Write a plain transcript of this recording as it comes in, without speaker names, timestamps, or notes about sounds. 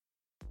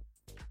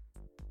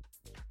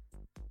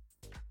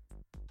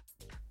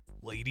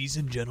Ladies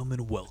and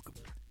gentlemen, welcome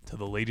to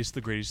the latest,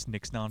 the greatest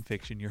Nick's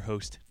Nonfiction, your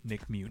host,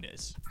 Nick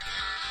Muniz.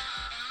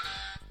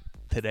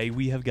 Today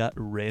we have got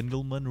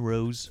Randall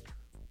Munroe's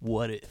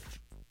What If?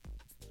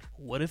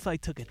 What if I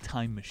took a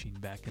time machine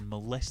back and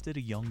molested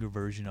a younger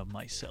version of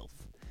myself?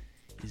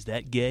 Is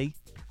that gay?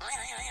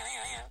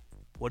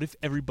 What if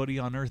everybody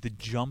on Earth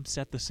jumps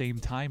at the same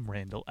time,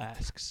 Randall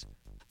asks.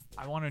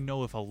 I want to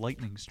know if a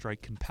lightning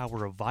strike can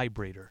power a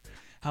vibrator.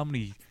 How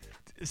many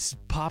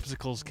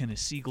popsicles can a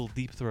seagull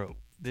deep throat?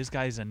 This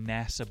guy's a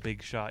NASA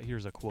big shot.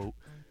 Here's a quote.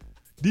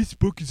 This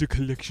book is a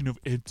collection of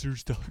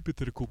answers to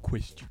hypothetical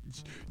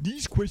questions.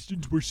 These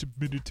questions were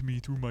submitted to me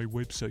through my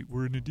website,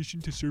 where in addition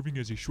to serving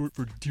as a short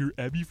for Dear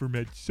Abby for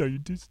Mad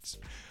Scientists,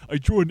 I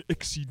draw an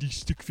XCD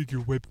stick figure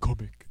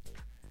webcomic.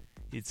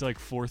 It's like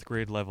 4th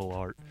grade level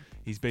art.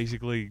 He's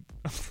basically...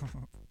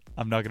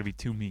 I'm not going to be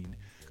too mean.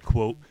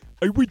 Quote,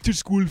 I went to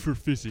school for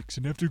physics,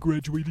 and after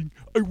graduating,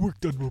 I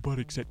worked on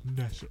robotics at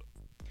NASA.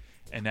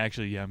 And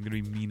actually, yeah, I'm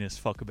going to be mean as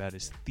fuck about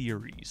his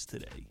theories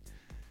today.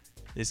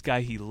 This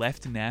guy, he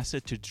left NASA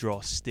to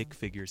draw stick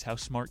figures. How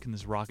smart can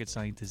this rocket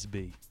scientist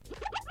be?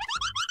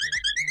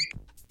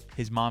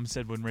 His mom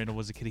said when Randall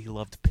was a kid he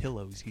loved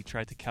pillows. He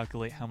tried to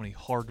calculate how many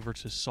hard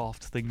versus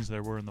soft things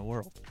there were in the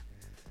world.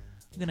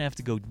 I'm going to have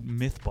to go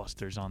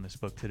Mythbusters on this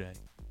book today.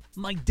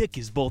 My dick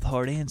is both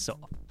hard and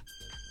soft.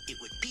 It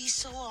would be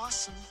so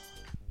awesome.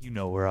 You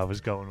know where I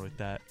was going with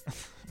that.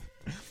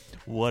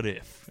 What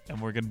if? And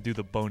we're going to do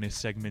the bonus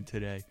segment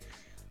today.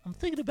 I'm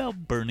thinking about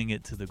burning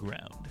it to the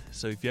ground.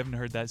 So if you haven't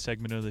heard that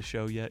segment of the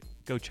show yet,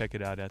 go check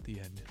it out at the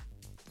end.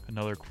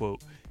 Another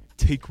quote.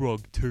 Take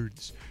wrong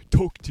turns.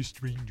 Talk to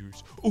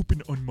strangers.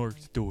 Open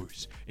unmarked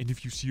doors. And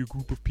if you see a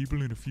group of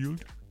people in a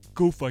field,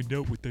 go find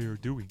out what they are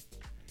doing.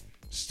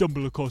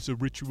 Stumble across a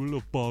ritual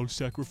of ball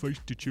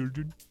sacrifice to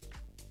children.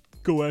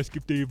 Go ask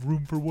if they have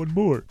room for one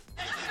more.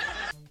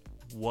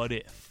 What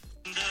if?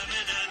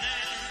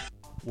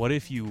 What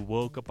if you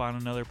woke up on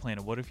another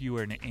planet? What if you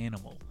were an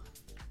animal?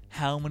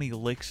 How many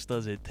licks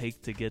does it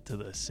take to get to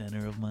the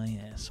center of my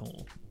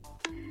asshole?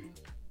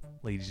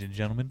 Ladies and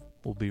gentlemen,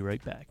 we'll be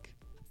right back.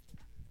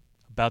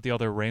 About the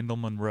author Randall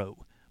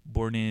Munroe.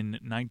 Born in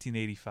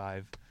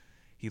 1985,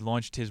 he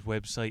launched his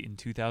website in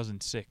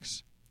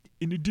 2006.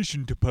 In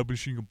addition to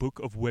publishing a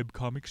book of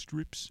webcomic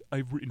strips,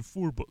 I've written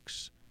 4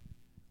 books.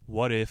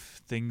 What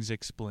If, Things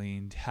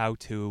Explained, How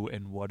To,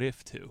 and What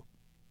If To.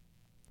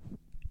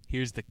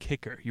 Here's the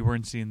kicker. You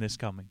weren't seeing this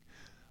coming.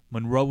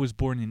 Munroe was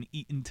born in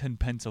Eatonton,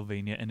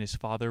 Pennsylvania, and his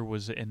father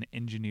was an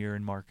engineer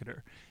and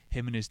marketer.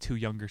 Him and his 2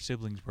 younger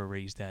siblings were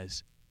raised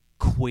as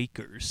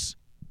Quakers.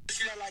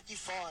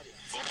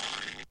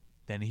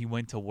 Then he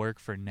went to work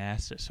for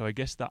NASA, so I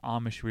guess the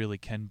Amish really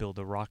can build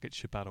a rocket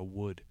ship out of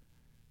wood.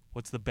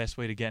 What's the best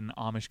way to get an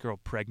Amish girl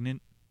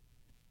pregnant?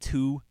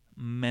 2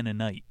 men a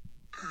night.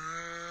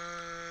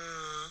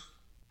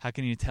 How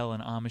can you tell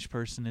an Amish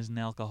person is an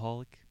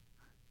alcoholic?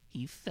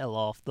 He fell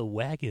off the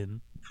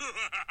wagon.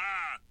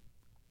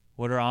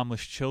 What are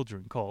Amish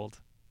children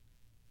called?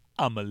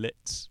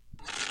 Omelettes.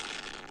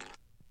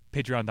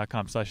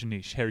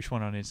 Patreon.com/Anish. Harry Schwan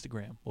on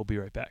Instagram. We'll be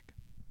right back.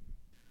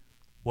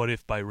 What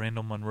If by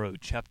Randall Munroe.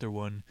 Chapter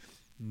 1.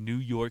 New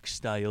York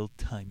Style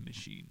Time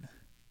Machine.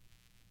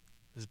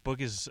 This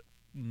book is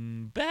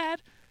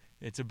bad.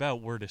 It's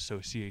about word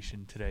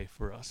association today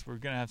for us. We're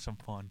going to have some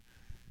fun.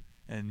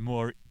 And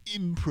more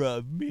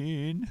improv,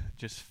 man.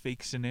 Just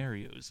fake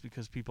scenarios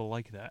because people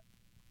like that.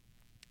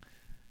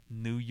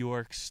 New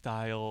York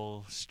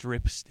style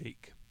strip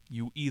steak.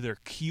 You either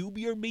cube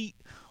your meat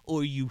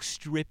or you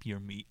strip your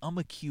meat. I'm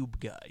a cube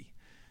guy.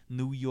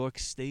 New York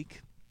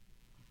steak.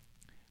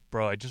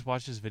 Bro, I just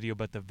watched this video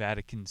about the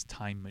Vatican's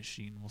time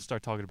machine. We'll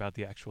start talking about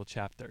the actual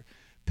chapter.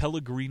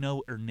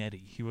 Pellegrino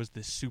Ernetti. He was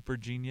this super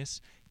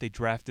genius. They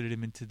drafted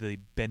him into the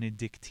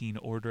Benedictine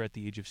order at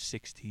the age of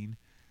 16.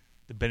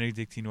 The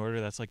Benedictine order,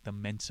 that's like the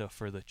Mensa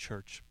for the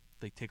church.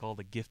 They take all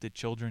the gifted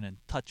children and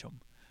touch them.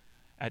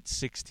 At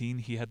 16,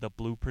 he had the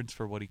blueprints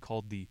for what he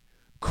called the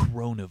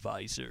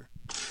Chronovisor.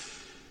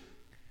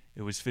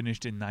 It was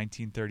finished in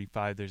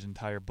 1935. There's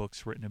entire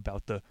books written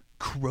about the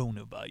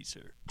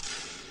Chronovisor.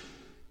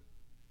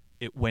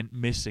 It went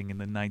missing in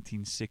the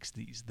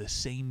 1960s, the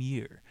same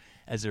year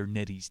as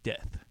Ernetti's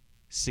death.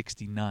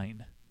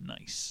 69.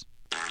 Nice.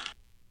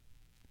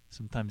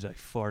 Sometimes I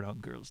fart on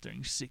girls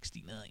during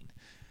 69.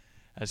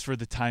 As for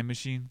the time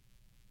machine,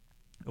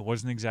 it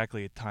wasn't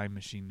exactly a time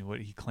machine.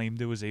 What he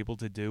claimed it was able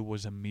to do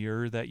was a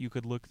mirror that you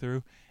could look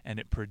through, and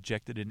it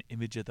projected an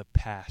image of the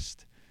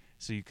past.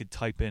 So you could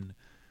type in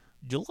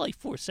July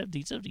 4th,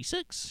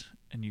 1776,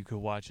 and you could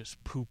watch us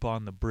poop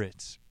on the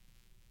Brits.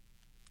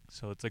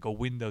 So it's like a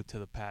window to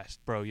the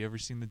past. Bro, you ever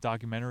seen the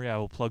documentary? I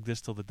will plug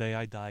this till the day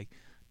I die.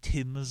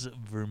 Tim's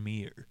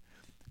Vermeer.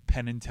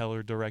 Penn and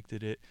Teller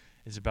directed it.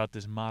 It's about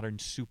this modern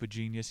super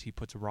genius. He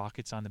puts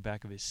rockets on the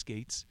back of his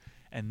skates,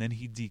 and then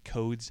he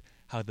decodes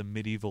how the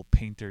medieval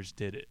painters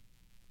did it.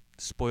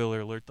 Spoiler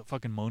alert, the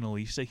fucking Mona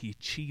Lisa, he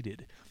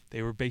cheated.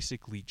 They were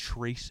basically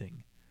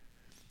tracing.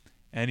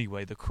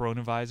 Anyway, the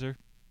Chronovisor,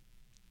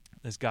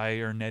 this guy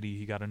Ernetti,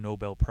 he got a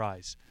Nobel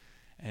Prize.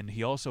 And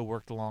he also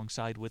worked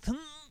alongside with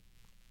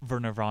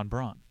Werner von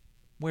Braun.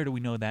 Where do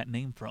we know that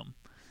name from?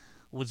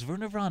 Was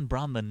Werner von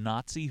Braun the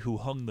Nazi who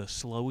hung the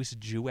slowest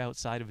Jew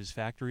outside of his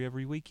factory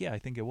every week? Yeah, I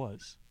think it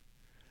was.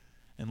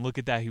 And look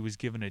at that, he was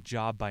given a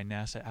job by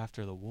NASA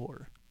after the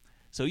war.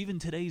 So even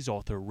today's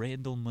author,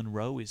 Randall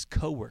Munroe, is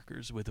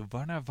co-workers with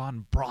Werner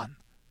von Braun.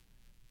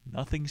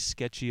 Nothing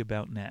sketchy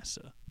about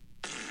NASA.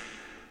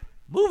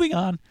 Moving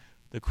on.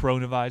 The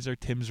Chronovisor,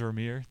 Tim's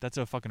Vermeer. That's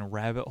a fucking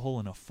rabbit hole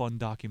in a fun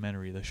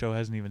documentary. The show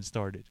hasn't even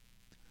started.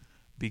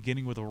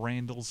 Beginning with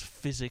Randall's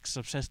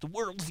physics-obsessed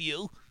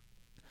worldview.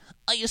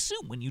 I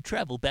assume when you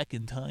travel back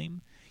in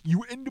time,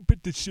 you end up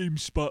at the same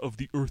spot of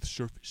the Earth's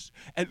surface.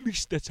 At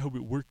least that's how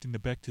it worked in the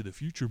Back to the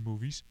Future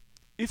movies.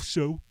 If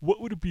so,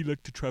 what would it be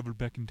like to travel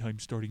back in time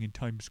starting in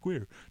Times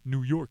Square,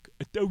 New York,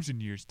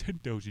 1,000 years,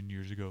 10,000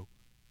 years ago?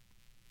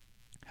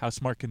 How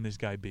smart can this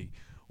guy be?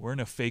 We're in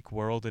a fake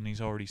world and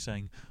he's already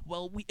saying,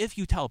 well, if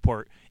you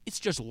teleport, it's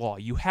just law.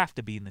 You have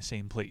to be in the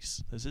same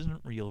place. This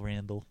isn't real,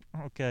 Randall.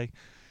 Okay.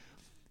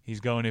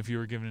 He's going, if you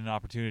were given an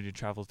opportunity to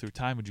travel through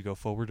time, would you go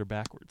forward or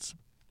backwards?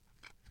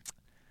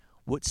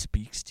 What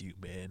speaks to you,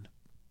 man?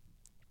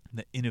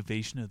 The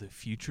innovation of the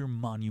future,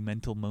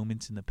 monumental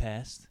moments in the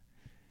past?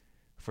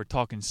 If we're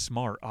talking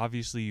smart,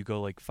 obviously you go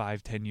like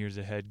 5-10 years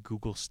ahead,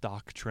 Google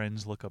stock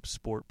trends, look up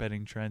sport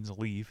betting trends,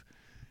 leave,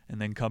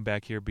 and then come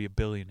back here, be a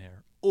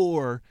billionaire.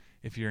 Or,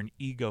 if you're an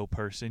ego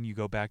person, you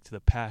go back to the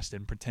past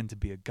and pretend to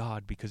be a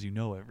god because you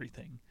know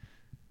everything.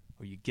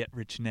 Or you get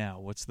rich now.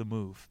 What's the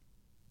move?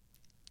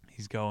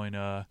 He's going,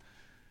 I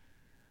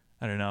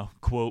don't know,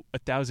 quote,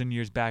 1,000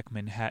 years back,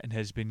 Manhattan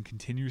has been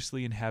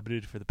continuously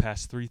inhabited for the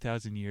past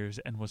 3,000 years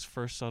and was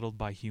first settled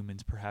by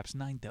humans perhaps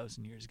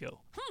 9,000 years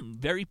ago.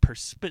 Very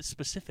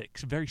specific,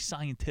 very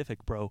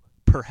scientific, bro.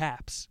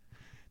 Perhaps.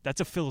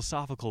 That's a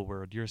philosophical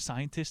word. You're a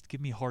scientist?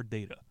 Give me hard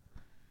data.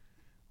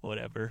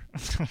 Whatever.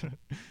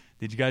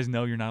 Did you guys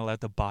know you're not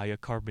allowed to buy a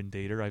carbon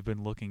dater? I've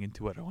been looking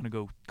into it. I want to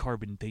go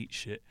carbon date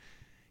shit.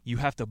 You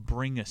have to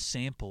bring a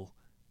sample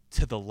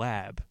to the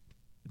lab.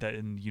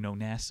 And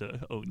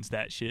NASA owns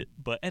that shit.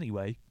 But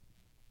anyway,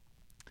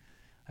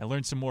 I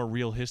learned some more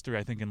real history,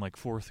 I think, in like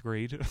 4th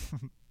grade.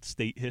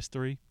 State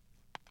history.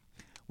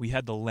 We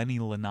had the Lenny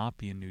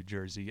Lenape in New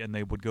Jersey, and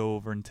they would go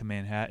over into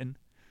Manhattan.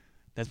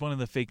 That's one of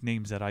the fake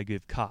names that I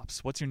give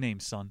cops. What's your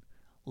name, son?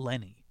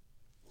 Lenny.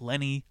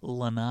 Lenny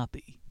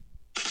Lenape.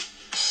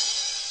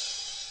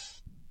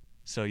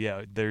 So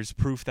yeah, there's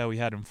proof that we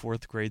had in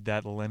 4th grade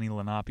that Lenny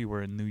Lenape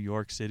were in New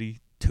York City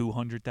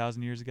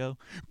 200,000 years ago.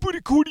 But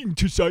according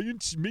to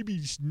science, maybe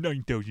it's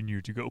 9,000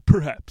 years ago,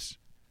 perhaps.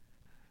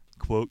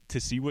 Quote, to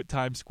see what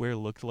Times Square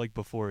looked like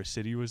before a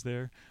city was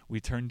there, we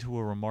turned to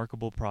a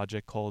remarkable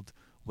project called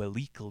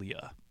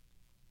Wellikelia.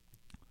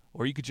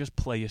 Or you could just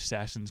play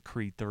Assassin's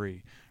Creed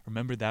 3.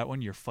 Remember that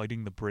one? You're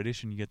fighting the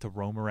British and you get to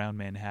roam around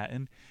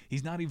Manhattan?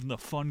 He's not even the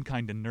fun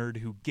kind of nerd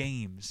who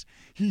games.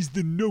 He's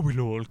the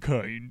know-it-all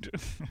kind.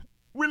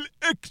 Well,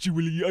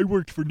 actually, I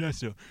worked for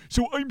NASA,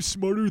 so I'm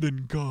smarter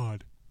than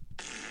God.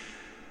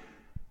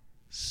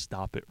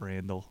 Stop it,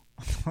 Randall.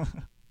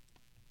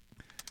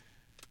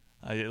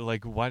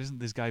 Why doesn't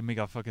this guy make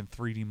a fucking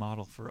 3D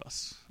model for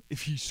us?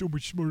 If he's so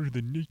much smarter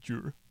than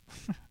nature.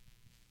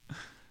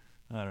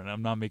 I don't know,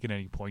 I'm not making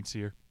any points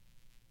here.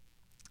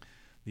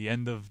 The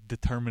end of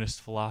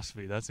determinist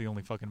philosophy. That's the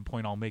only fucking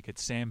point I'll make.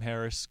 It's Sam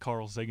Harris,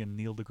 Carl Sagan,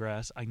 Neil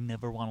deGrasse. I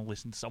never want to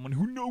listen to someone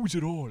who knows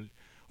it all.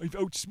 I've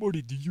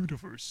outsmarted the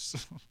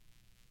universe.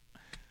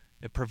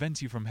 It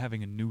prevents you from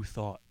having a new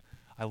thought.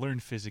 I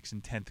learned physics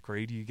in 10th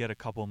grade. You get a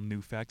couple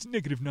new facts.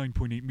 Negative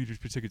 9.8 meters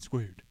per second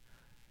squared.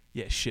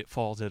 Yeah, shit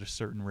falls at a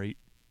certain rate.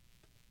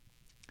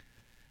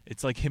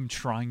 It's like him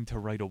trying to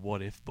write a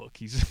what-if book.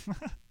 He's...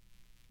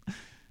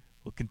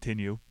 We'll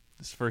continue.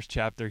 This first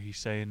chapter, he's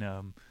saying,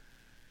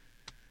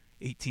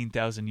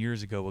 18,000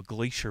 years ago, a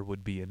glacier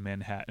would be in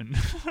Manhattan.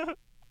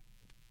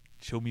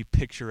 Show me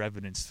picture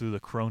evidence through the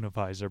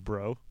Chronovisor,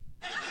 bro.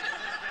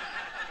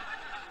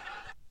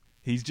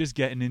 He's just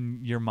getting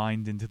in your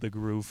mind into the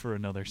groove for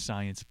another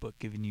science book,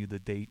 giving you the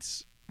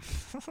dates.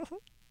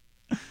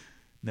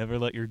 Never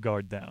let your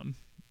guard down.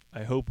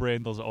 I hope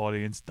Randall's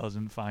audience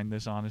doesn't find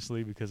this,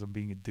 honestly, because I'm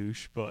being a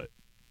douche, but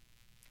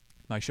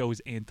my show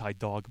is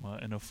anti-dogma,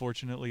 and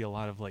unfortunately a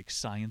lot of,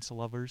 science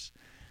lovers,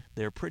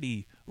 they're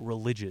pretty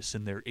religious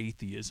in their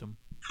atheism.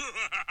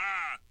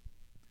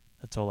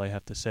 That's all I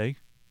have to say.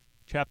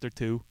 Chapter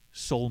 2,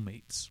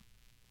 Soulmates.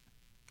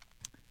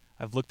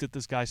 I've looked at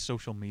this guy's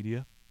social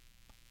media.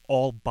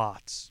 All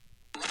bots.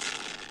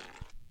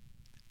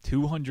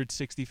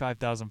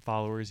 265,000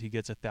 followers. He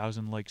gets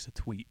 1,000 likes a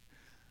tweet.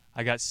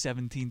 I got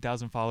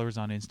 17,000 followers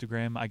on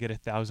Instagram. I get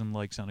 1,000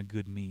 likes on a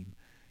good meme.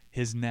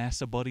 His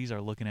NASA buddies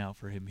are looking out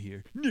for him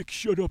here. Nick,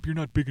 shut up. You're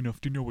not big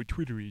enough to know what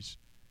Twitter is.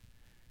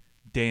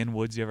 Dan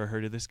Woods, you ever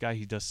heard of this guy?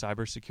 He does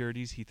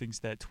cybersecurities. He thinks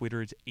that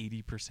Twitter is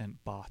 80%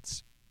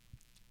 bots.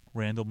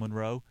 Randall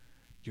Munroe,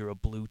 you're a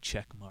blue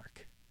check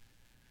mark.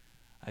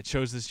 I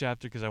chose this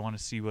chapter because I want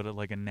to see what a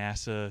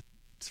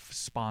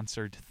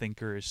NASA-sponsored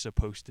thinker is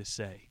supposed to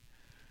say.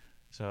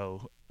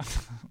 So,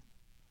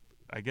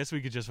 I guess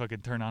we could just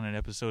fucking turn on an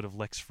episode of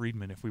Lex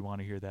Friedman if we want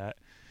to hear that.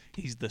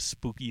 He's the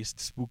spookiest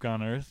spook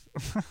on earth.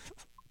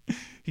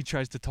 He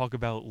tries to talk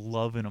about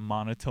love in a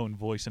monotone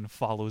voice and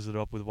follows it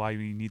up with why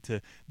we need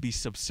to be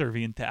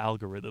subservient to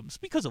algorithms.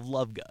 Because of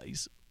love,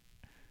 guys.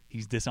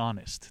 He's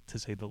dishonest, to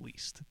say the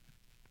least.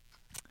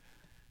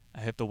 I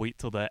have to wait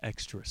till that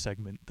extra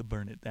segment to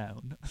burn it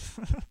down.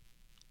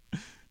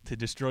 To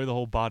destroy the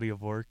whole body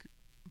of work.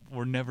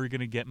 We're never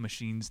going to get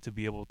machines to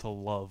be able to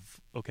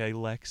love. Okay,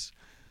 Lex?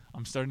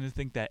 I'm starting to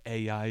think that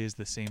AI is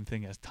the same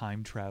thing as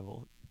time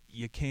travel.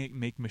 You can't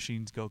make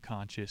machines go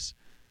conscious.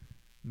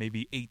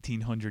 Maybe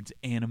 1800s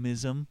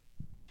animism.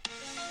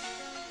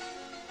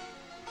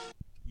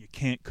 You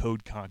can't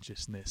code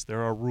consciousness.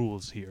 There are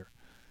rules here.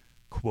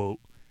 Quote,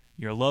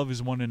 your love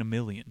is 1 in a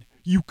million.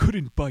 You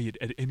couldn't buy it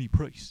at any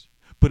price.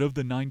 But of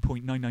the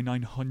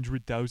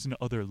 9,999,000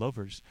 other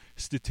lovers,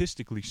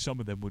 statistically some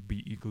of them would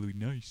be equally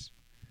nice.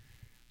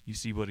 You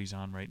see what he's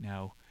on right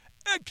now.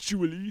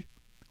 Actually,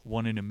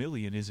 1 in a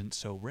million isn't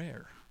so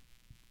rare.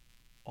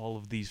 All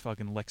of these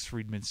fucking Lex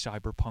Friedman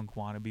cyberpunk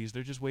wannabes,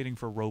 they're just waiting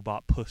for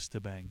robot puss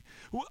to bang.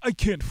 Well, I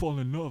can't fall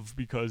in love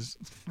because...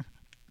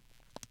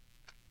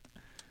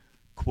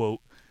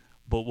 Quote,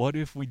 but what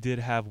if we did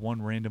have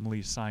one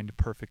randomly assigned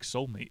perfect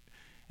soulmate,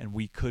 and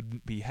we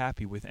couldn't be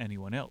happy with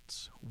anyone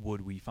else?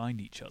 Would we find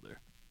each other?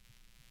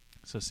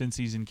 So since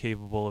he's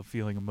incapable of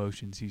feeling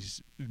emotions,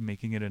 he's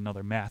making it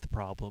another math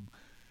problem.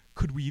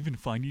 Could we even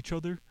find each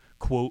other?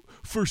 Quote,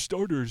 for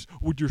starters,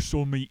 would your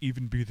soulmate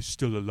even be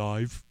still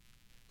alive?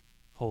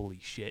 Holy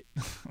shit.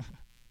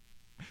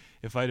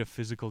 If I had a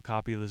physical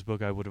copy of this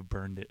book, I would have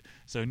burned it.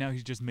 So now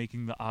he's just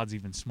making the odds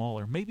even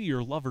smaller. Maybe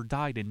your lover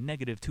died in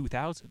negative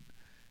 2000.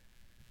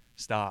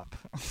 Stop.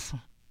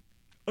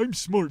 I'm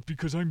smart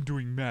because I'm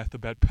doing math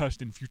about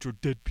past and future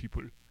dead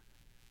people.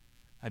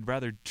 I'd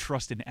rather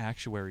trust an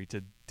actuary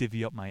to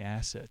divvy up my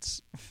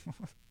assets.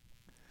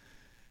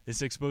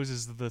 This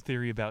exposes the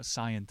theory about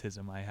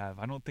scientism I have.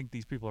 I don't think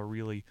these people are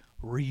really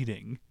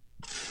reading.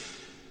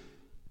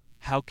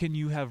 How can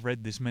you have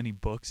read this many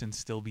books and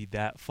still be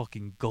that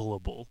fucking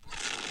gullible?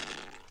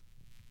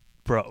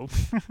 Bro,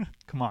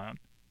 come on.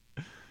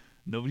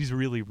 Nobody's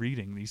really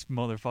reading, these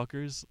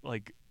motherfuckers.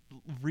 Like,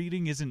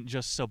 reading isn't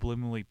just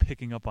subliminally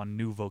picking up on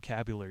new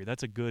vocabulary.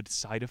 That's a good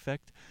side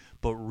effect.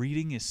 But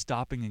reading is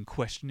stopping and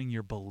questioning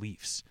your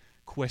beliefs.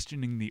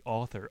 Questioning the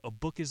author. A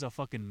book is a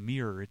fucking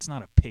mirror. It's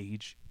not a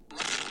page.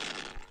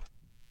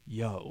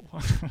 Yo.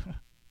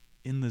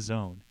 In the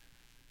zone.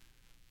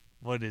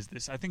 What is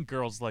this? I think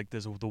girls like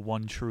this, the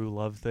one true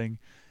love thing.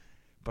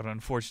 But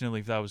unfortunately,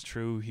 if that was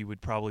true, he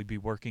would probably be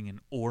working an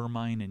ore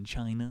mine in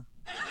China.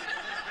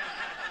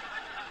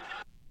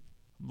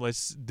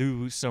 Let's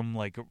do some,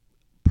 like,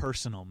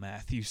 personal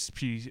math. You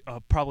see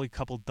probably a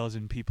couple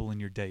dozen people in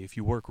your day. If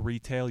you work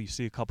retail, you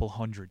see a couple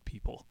hundred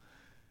people.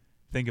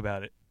 Think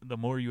about it. The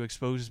more you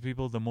expose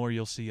people, the more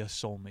you'll see a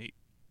soulmate.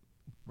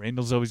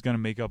 Randall's always going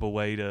to make up a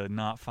way to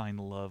not find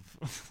love.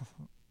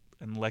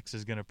 And Lex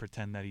is going to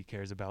pretend that he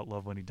cares about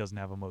love when he doesn't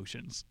have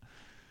emotions.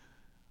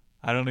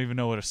 I don't even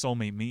know what a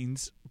soulmate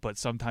means, but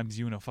sometimes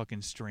you and a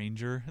fucking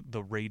stranger,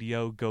 the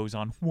radio goes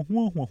on,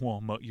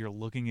 you're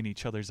looking in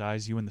each other's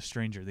eyes, you and the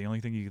stranger. The only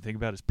thing you can think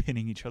about is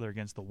pinning each other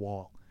against the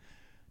wall.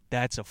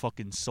 That's a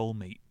fucking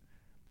soulmate.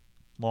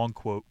 Long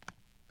quote.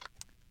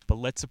 But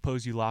let's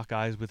suppose you lock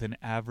eyes with an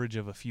average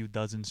of a few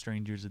dozen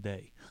strangers a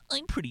day.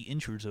 I'm pretty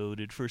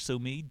introverted for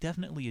soulmate,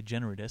 definitely a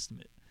generous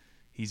estimate.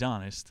 He's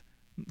honest.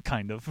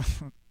 Kind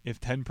of. If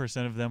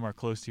 10% of them are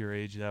close to your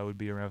age, that would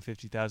be around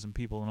 50,000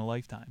 people in a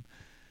lifetime.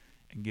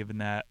 And given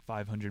that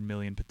 500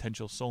 million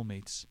potential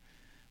soulmates,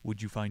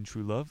 would you find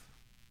true love?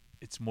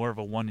 It's more of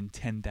a 1 in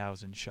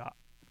 10,000 shot.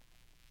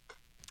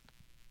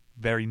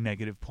 Very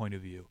negative point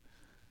of view.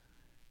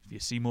 If you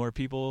see more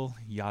people,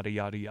 yada,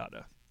 yada,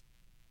 yada.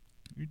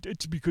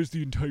 That's because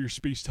the entire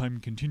space-time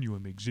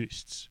continuum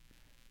exists.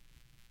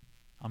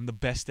 I'm the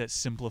best at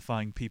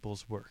simplifying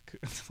people's work.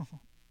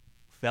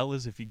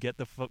 Fellas, if you get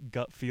the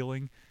gut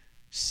feeling,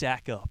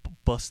 sack up,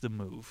 bust a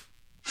move.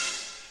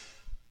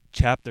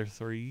 Chapter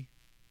 3,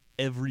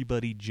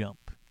 Everybody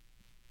Jump.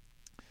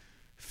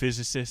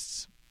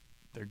 Physicists,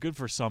 they're good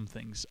for some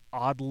things,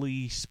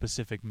 oddly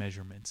specific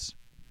measurements.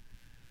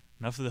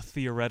 Enough of the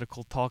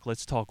theoretical talk,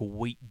 let's talk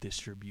weight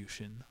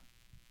distribution.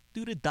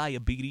 Due to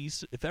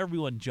diabetes, if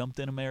everyone jumped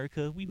in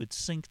America, we would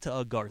sink to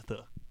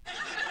Agartha.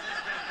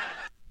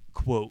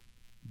 Quote,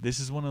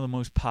 this is one of the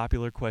most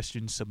popular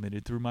questions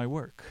submitted through my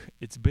work.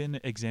 It's been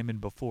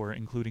examined before,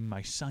 including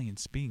my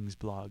Science Beings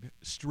blog,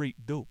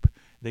 Straight Dope.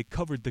 They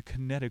covered the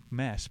kinetic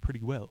mass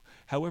pretty well.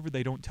 However,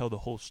 they don't tell the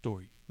whole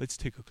story. Let's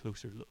take a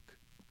closer look.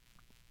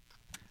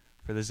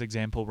 For this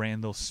example,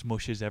 Randall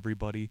smushes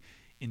everybody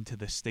into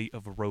the state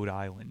of Rhode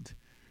Island.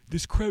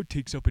 This crowd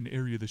takes up an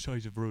area the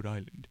size of Rhode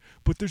Island,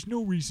 but there's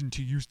no reason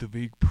to use the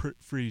vague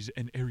phrase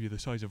an area the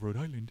size of Rhode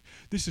Island.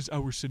 This is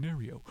our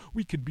scenario.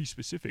 We can be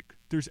specific.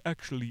 There's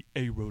actually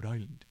a Rhode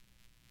Island.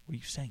 What are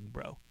you saying,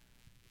 bro?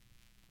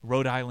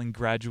 Rhode Island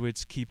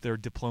graduates keep their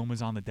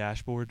diplomas on the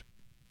dashboard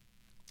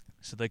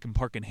so they can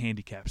park in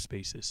handicap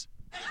spaces.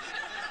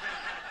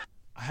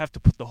 have to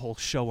put the whole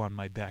show on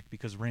my back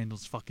because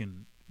Randall's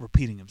fucking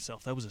repeating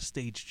himself. That was a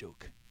stage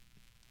joke.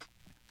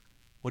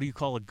 What do you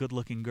call a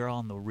good-looking girl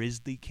on the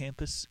RISD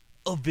campus?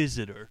 A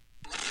visitor.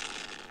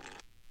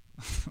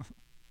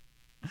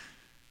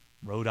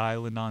 Rhode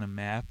Island on a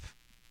map.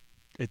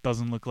 It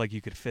doesn't look like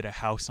you could fit a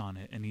house on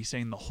it, and he's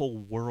saying the whole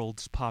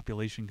world's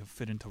population could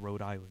fit into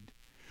Rhode Island.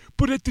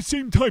 But at the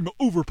same time,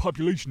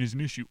 overpopulation is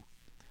an issue.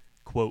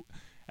 Quote,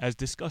 as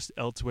discussed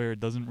elsewhere, it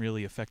doesn't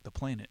really affect the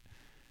planet.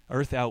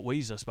 Earth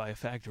outweighs us by a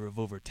factor of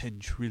over 10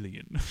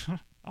 trillion.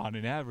 On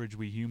an average,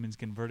 we humans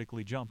can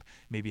vertically jump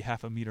maybe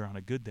half a meter on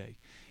a good day.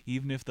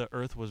 Even if the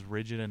Earth was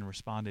rigid and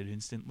responded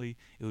instantly,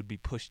 it would be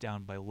pushed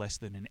down by less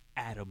than an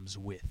atom's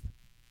width.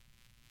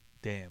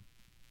 Damn.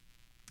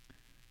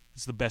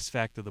 It's the best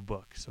fact of the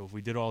book. So if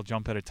we did all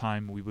jump at a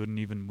time, we wouldn't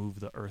even move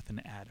the Earth an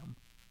atom.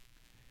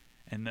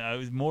 And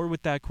more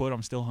with that quote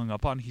I'm still hung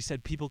up on. He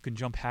said people can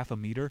jump half a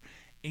meter.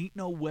 Ain't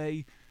no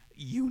way.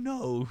 You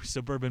know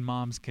suburban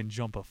moms can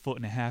jump 1.5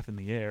 feet in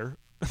the air.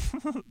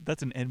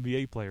 That's an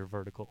NBA player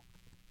vertical.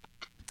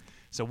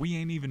 So we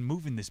ain't even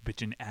moving this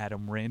bitch an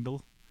atom,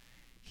 Randall.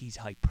 He's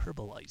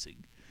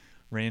hyperbolizing.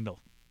 Randall,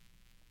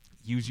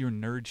 use your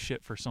nerd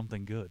shit for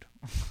something good.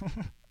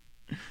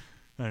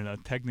 I don't know.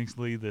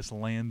 Technically, this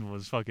land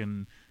was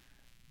fucking...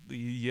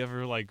 You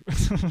ever, like,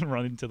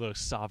 run into those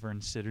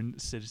sovereign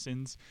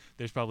citizens?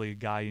 There's probably a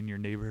guy in your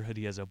neighborhood.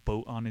 He has a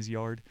boat on his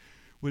yard.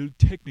 Well,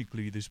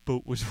 technically, this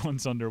boat was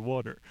once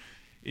underwater.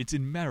 It's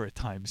in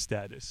maritime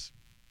status.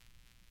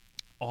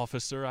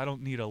 Officer, I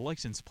don't need a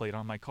license plate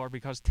on my car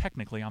because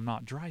technically I'm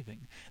not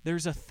driving.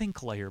 There's a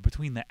think layer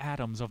between the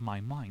atoms of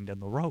my mind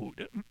and the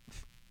road.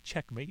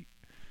 Checkmate.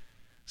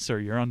 Sir,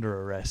 you're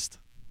under arrest.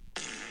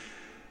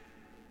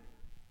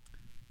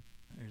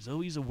 There's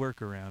always a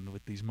workaround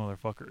with these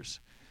motherfuckers.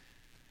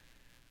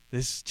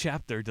 This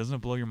chapter, doesn't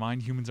it blow your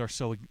mind? Humans are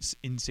so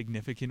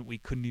insignificant we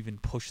couldn't even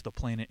push the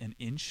planet an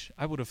inch.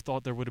 I would have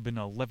thought there would have been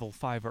a level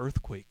 5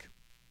 earthquake.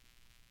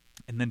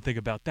 And then think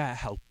about that,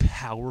 how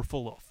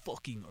powerful a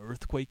fucking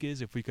earthquake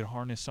is if we could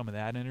harness some of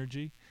that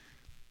energy.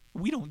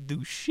 We don't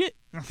do shit.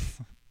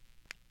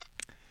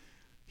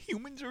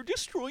 Humans are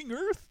destroying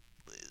Earth.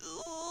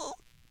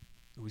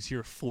 It was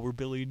here 4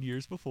 billion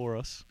years before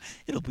us.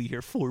 It'll be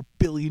here 4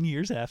 billion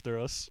years after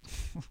us.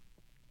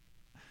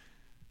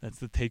 That's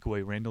the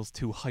takeaway. Randall's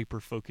too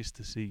hyper-focused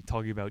to see.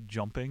 Talking about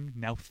jumping.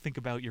 Now think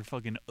about your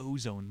fucking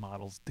ozone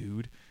models,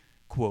 dude.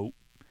 Quote,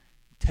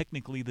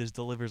 technically this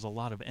delivers a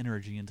lot of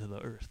energy into the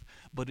Earth,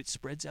 but it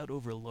spreads out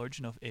over a large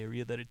enough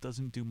area that it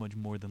doesn't do much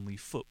more than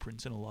leave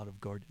footprints in a lot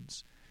of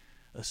gardens.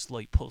 A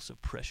slight pulse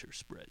of pressure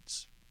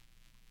spreads.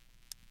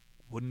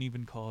 Wouldn't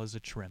even cause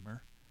a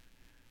tremor.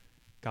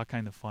 Got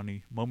kind of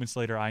funny. Moments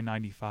later,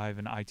 I-95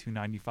 and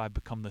I-295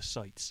 become the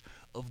sites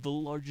of the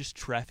largest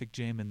traffic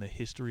jam in the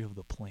history of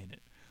the planet.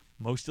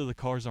 Most of the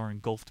cars are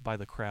engulfed by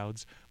the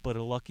crowds, but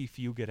a lucky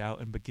few get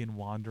out and begin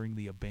wandering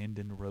the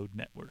abandoned road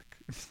network.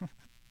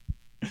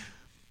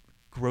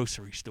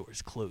 Grocery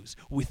stores close.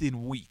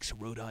 Within weeks,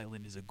 Rhode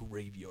Island is a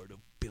graveyard of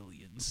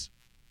billions.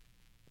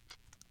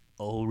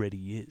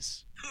 Already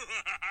is.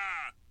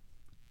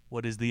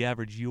 What does the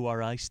average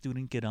URI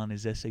student get on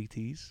his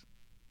SATs?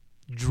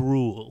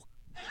 Drool.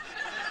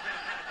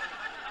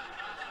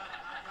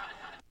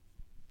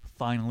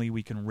 Finally,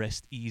 we can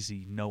rest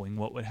easy knowing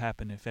what would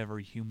happen if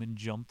every human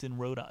jumped in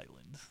Rhode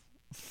Island.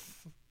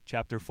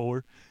 Chapter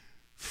 4,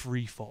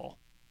 Free Fall.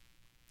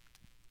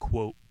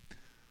 Quote,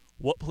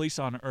 what place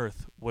on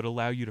Earth would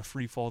allow you to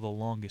free fall the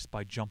longest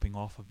by jumping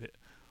off of it?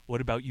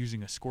 What about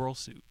using a squirrel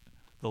suit?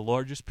 The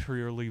largest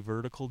purely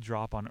vertical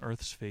drop on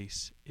Earth's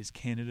face is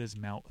Canada's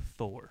Mount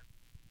Thor.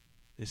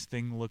 This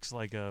thing looks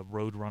like a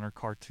Roadrunner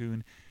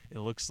cartoon. It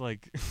looks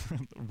like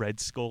Red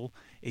Skull,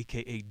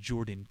 a.k.a.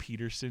 Jordan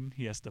Peterson.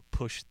 He has to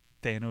push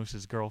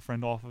Thanos'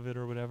 girlfriend off of it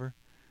or whatever.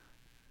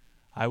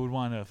 I would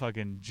want to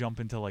fucking jump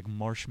into like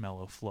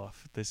marshmallow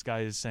fluff. This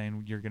guy is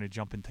saying you're going to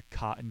jump into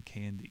cotton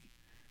candy.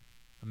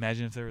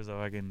 Imagine if there was a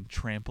fucking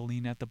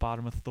trampoline at the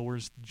bottom of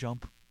Thor's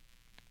jump.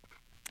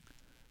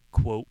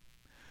 Quote,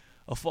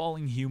 a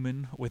falling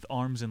human with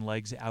arms and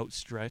legs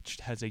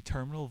outstretched has a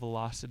terminal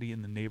velocity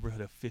in the neighborhood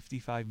of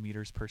 55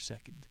 meters per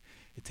second.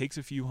 It takes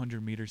a few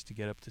hundred meters to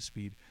get up to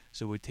speed,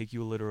 so it would take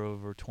you a little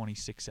over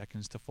 26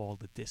 seconds to fall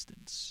the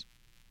distance.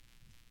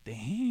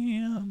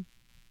 Damn.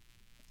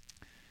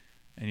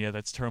 And yeah,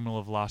 that's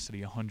terminal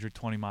velocity,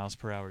 120 miles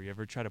per hour. You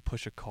ever try to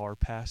push a car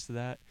past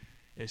that?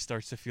 It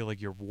starts to feel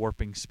like you're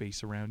warping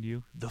space around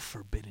you. The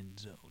forbidden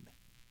zone.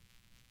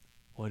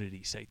 What did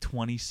he say?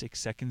 26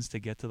 seconds to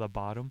get to the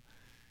bottom?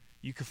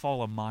 You could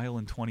fall a mile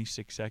in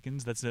 26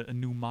 seconds. That's a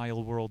new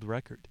mile world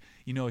record.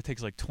 You know, it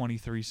takes like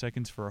 23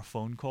 seconds for a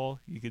phone call.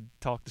 You could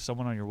talk to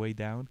someone on your way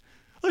down.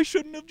 I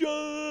shouldn't have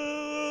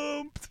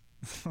jumped.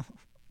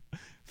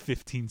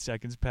 15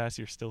 seconds pass,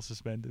 you're still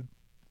suspended.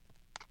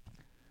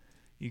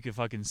 You could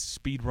fucking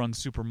speed run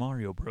Super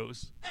Mario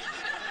Bros.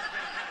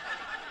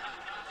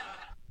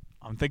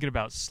 I'm thinking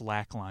about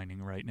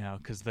slacklining right now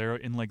because they're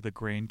in like the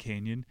Grand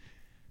Canyon.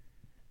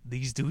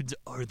 These dudes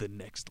are the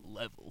next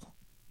level.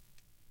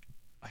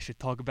 I should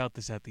talk about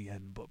this at the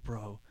end, but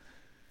bro,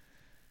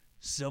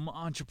 Some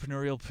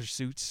entrepreneurial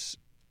pursuits,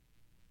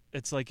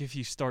 it's like if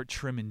you start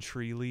trimming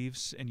tree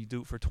leaves and you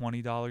do it for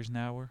 $20 an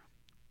hour,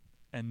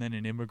 and then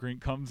an immigrant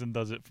comes and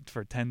does it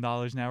for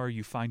 $10 an hour,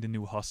 you find a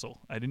new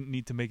hustle. I didn't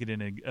need to make it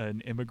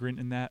an immigrant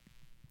in that.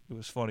 It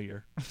was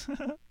funnier.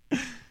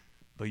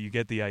 But you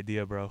get the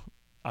idea, bro.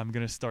 I'm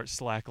going to start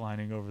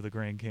slacklining over the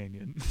Grand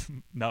Canyon.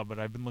 No, but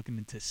I've been looking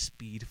into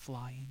speed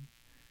flying.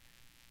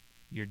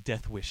 Your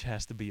death wish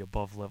has to be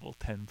above level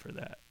 10 for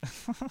that.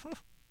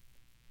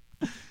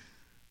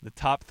 The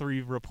top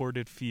 3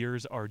 reported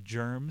fears are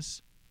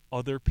germs,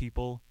 other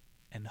people,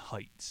 and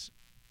heights.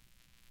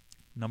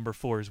 Number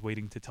 4 is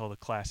waiting to tell the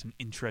class an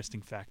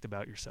interesting fact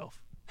about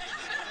yourself.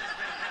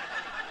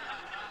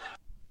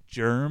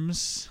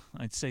 Germs,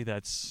 I'd say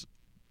that's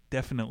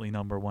definitely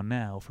number 1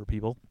 now for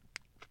people.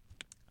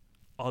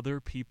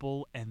 Other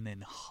people, and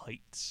then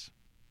heights.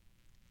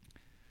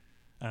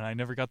 And I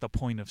never got the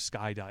point of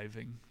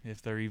skydiving,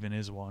 if there even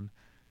is one.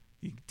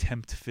 You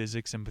tempt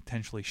physics and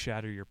potentially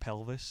shatter your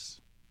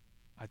pelvis.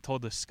 I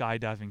told the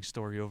skydiving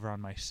story over on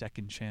my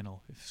second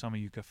channel. If some of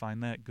you could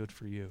find that, good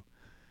for you.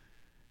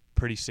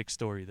 Pretty sick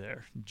story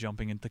there.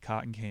 Jumping into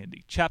cotton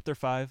candy. Chapter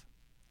 5,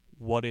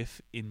 What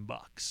If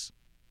Inbox.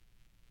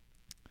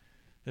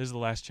 This is the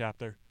last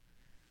chapter.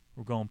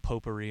 We're going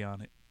potpourri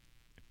on it.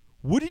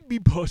 Would it be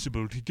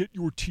possible to get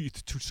your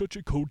teeth to such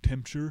a cold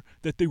temperature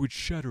that they would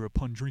shatter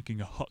upon drinking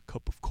a hot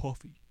cup of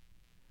coffee?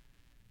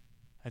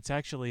 That's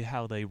actually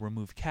how they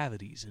remove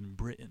cavities in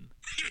Britain.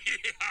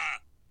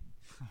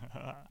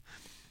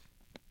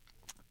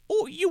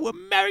 Oh, you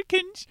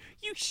Americans,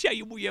 you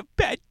say we have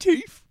bad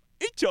teeth?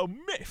 It's a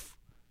myth.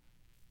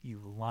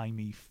 You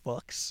limey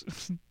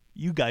fucks.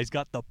 You guys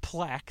got the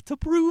plaque to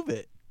prove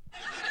it.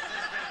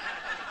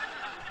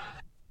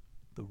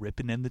 The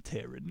ripping and the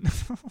tearing.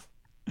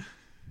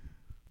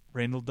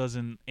 Randall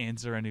doesn't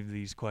answer any of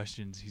these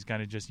questions. He's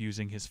kind of just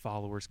using his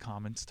followers'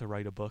 comments to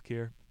write a book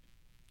here.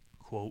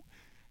 Quote,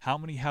 how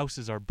many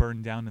houses are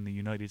burned down in the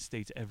United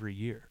States every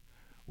year?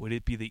 Would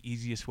it be the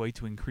easiest way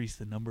to increase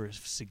the number a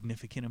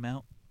significant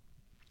amount?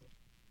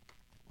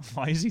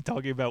 Why is he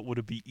talking about would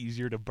it be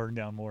easier to burn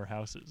down more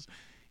houses?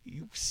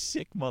 You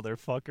sick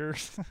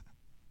motherfucker.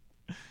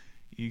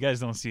 You guys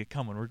don't see it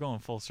coming. We're going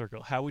full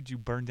circle. How would you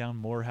burn down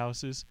more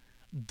houses?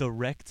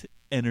 Direct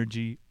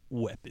energy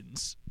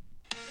weapons.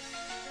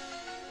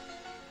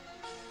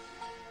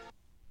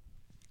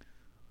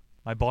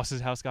 My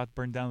boss's house got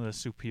burned down in the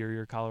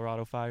Superior,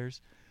 Colorado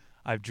fires.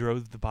 I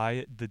drove by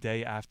it the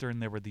day after,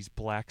 and there were these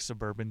black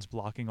Suburbans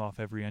blocking off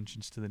every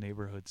entrance to the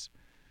neighborhoods.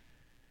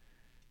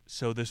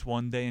 So this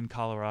one day in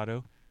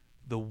Colorado,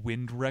 the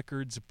wind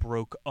records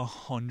broke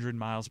 100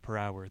 miles per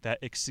hour. That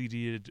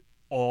exceeded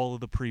all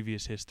of the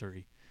previous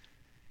history.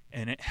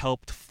 And it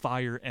helped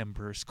fire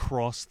embers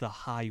cross the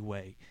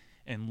highway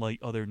and light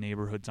other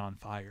neighborhoods on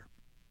fire.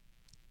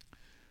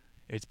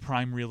 It's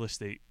prime real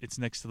estate. It's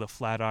next to the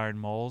Flatiron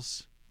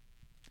Malls.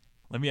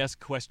 Let me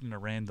ask a question to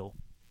Randall.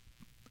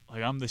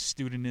 Like, I'm the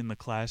student in the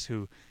class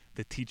who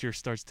the teacher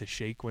starts to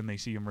shake when they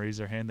see him raise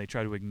their hand. They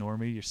try to ignore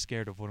me. You're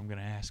scared of what I'm going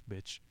to ask,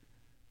 bitch.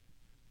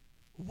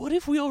 What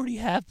if we already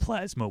have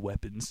plasma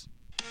weapons?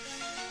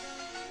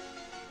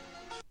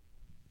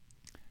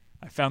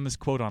 I found this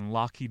quote on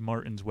Lockheed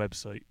Martin's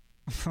website.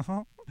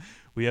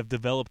 We have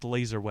developed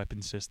laser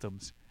weapon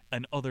systems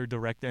and other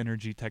direct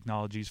energy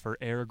technologies for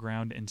air,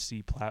 ground, and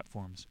sea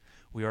platforms.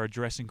 We are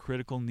addressing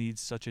critical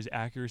needs such as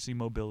accuracy,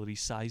 mobility,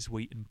 size,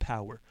 weight, and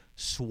power.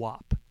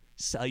 SWAP.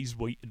 Size,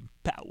 weight, and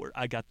power.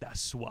 I got that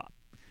SWAP.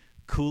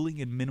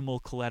 Cooling and minimal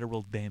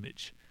collateral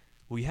damage.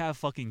 We have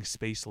fucking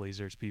space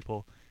lasers,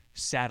 people.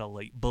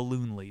 Satellite,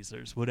 balloon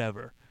lasers,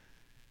 whatever.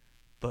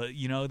 But,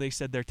 you know, they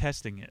said they're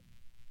testing it.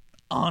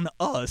 On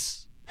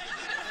us.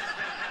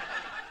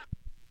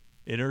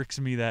 It irks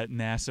me that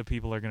NASA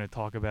people are going to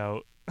talk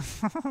about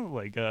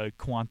like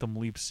quantum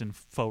leaps and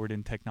forward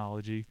in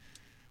technology,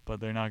 but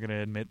they're not going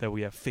to admit that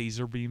we have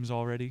phaser beams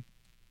already.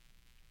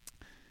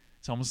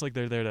 It's almost like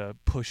they're there to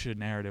push a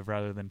narrative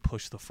rather than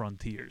push the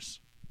frontiers.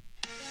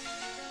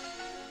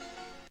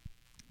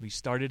 We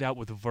started out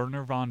with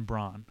Wernher von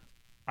Braun.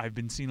 I've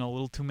been seeing a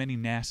little too many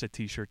NASA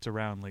t-shirts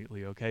around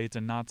lately, okay? It's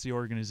a Nazi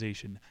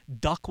organization.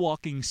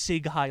 Duck-walking,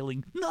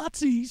 sig-heiling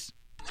Nazis!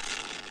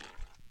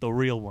 The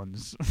real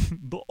ones.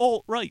 The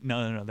alt-right.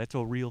 No, that's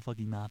a real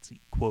fucking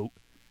Nazi. Quote,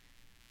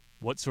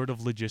 what sort of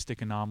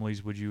logistic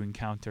anomalies would you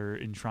encounter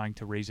in trying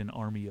to raise an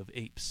army of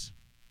apes?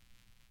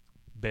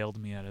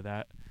 Bailed me out of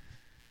that.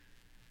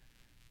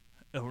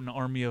 An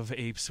army of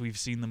apes, we've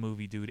seen the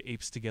movie, dude.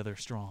 Apes together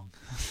strong.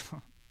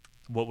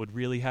 What would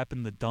really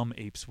happen? The dumb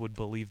apes would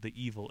believe the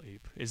evil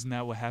ape. Isn't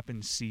that what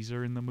happened to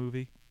Caesar in the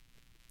movie?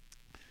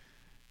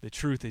 The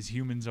truth is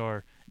humans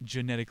are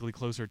genetically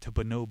closer to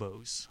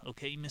bonobos.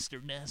 Okay,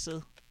 Mr.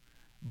 NASA?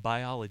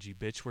 Biology,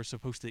 bitch. We're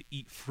supposed to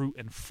eat fruit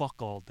and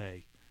fuck all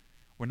day.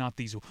 We're not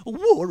these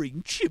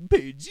warring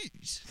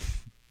chimpanzees.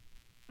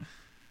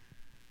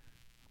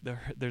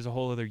 There's a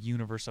whole other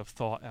universe of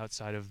thought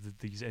outside of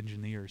these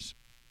engineers.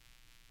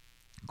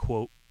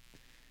 Quote,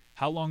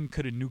 how long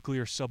could a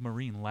nuclear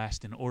submarine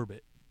last in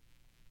orbit?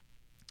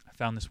 I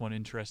found this one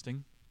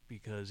interesting.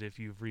 because if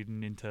you've read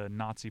into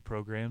Nazi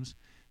programs,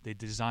 they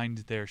designed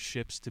their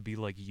ships to be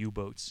like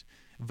U-boats.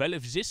 Well,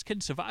 if this can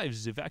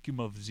survive the vacuum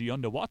of the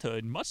underwater,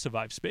 it must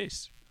survive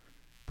space.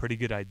 Pretty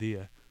good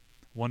idea.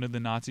 One of the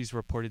Nazis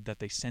reported that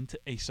they sent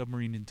a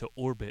submarine into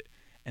orbit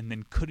and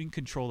then couldn't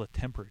control the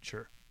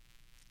temperature.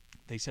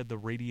 They said the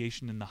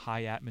radiation in the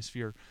high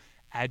atmosphere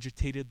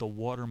agitated the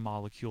water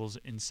molecules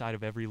inside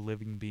of every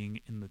living being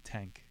in the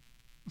tank.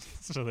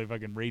 So they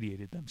fucking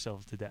radiated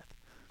themselves to death.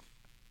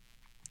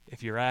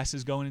 If your ass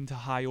is going into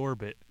high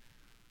orbit,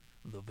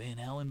 the Van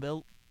Allen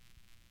belt.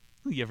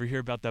 You ever hear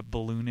about that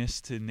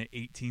balloonist in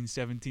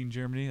 1817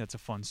 Germany? That's a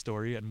fun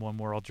story. And one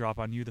more I'll drop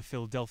on you, the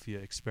Philadelphia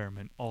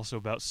experiment, also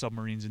about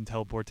submarines and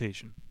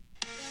teleportation.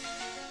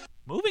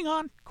 Moving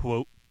on,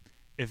 quote,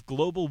 if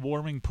global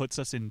warming puts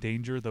us in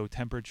danger, though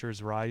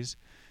temperatures rise,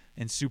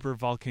 and super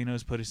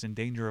volcanoes put us in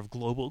danger of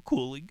global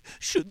cooling,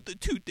 shouldn't the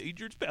two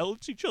dangers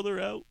balance each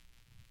other out?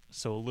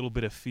 So a little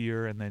bit of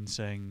fear and then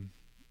saying,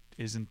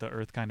 isn't the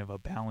Earth kind of a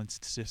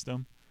balanced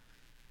system?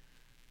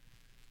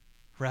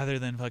 Rather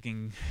than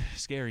fucking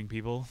scaring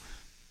people.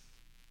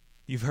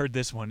 You've heard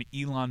this one.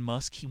 Elon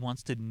Musk, he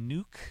wants to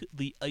nuke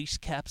the ice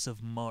caps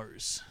of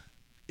Mars.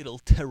 It'll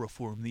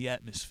terraform the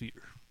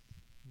atmosphere.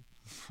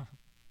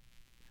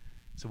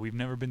 So we've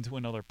never been to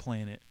another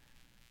planet.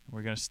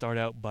 We're going to start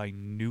out by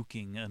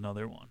nuking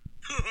another one.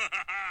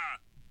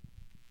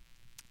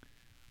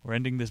 We're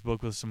ending this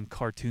book with some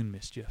cartoon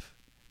mischief.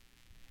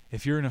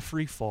 If you're in a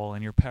free fall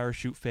and your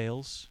parachute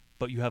fails,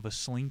 but you have a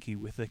slinky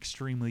with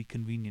extremely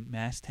convenient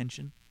mass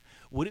tension,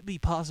 would it be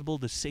possible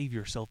to save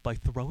yourself by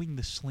throwing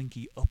the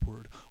slinky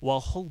upward while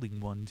holding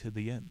one to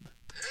the end?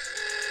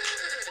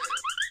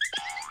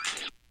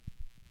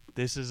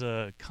 This is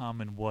a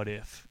common what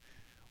if.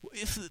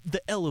 If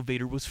the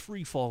elevator was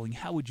free falling,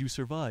 how would you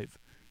survive?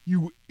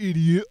 You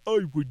idiot,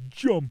 I would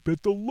jump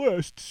at the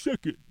last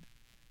second.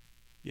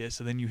 Yeah,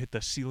 so then you hit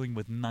the ceiling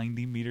with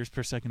 90 meters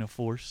per second of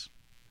force.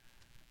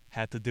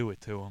 Had to do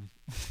it to him.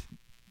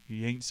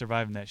 You ain't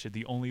surviving that shit.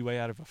 The only way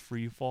out of a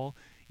free fall,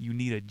 you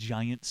need a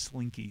giant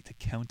slinky to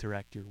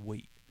counteract your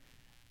weight.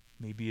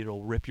 Maybe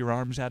it'll rip your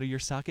arms out of your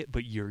socket,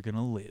 but you're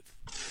gonna live.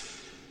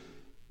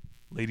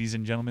 Ladies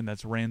and gentlemen,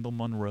 that's Randall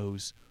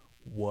Munroe's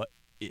What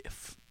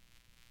If.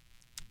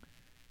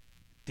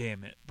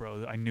 Damn it,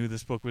 bro. I knew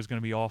this book was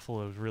gonna be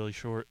awful. It was really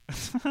short.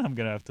 I'm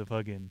gonna have to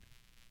fucking...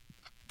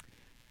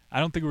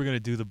 I don't think we're gonna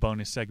do the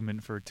bonus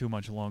segment for too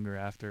much longer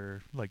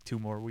after, like, 2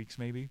 more weeks,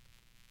 maybe.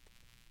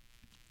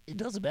 It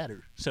doesn't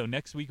matter. So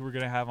next week we're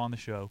going to have on the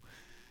show,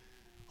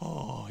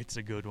 oh, it's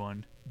a good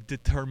one,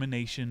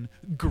 Determination,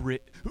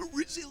 Grit,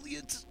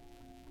 Resilience,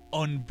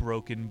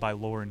 Unbroken by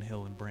Lauryn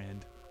Hill and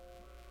Brand.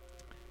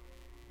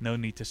 No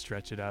need to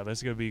stretch it out.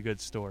 That's going to be a good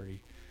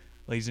story.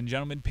 Ladies and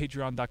gentlemen,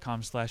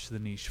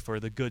 patreon.com/theniche for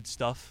the good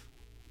stuff.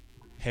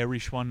 Harry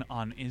Schwan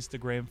on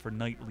Instagram for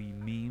nightly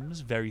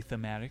memes, very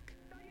thematic.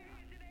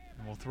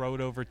 And we'll throw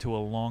it over to a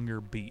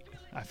longer beat.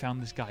 I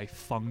found this guy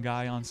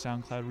Fungi on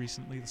SoundCloud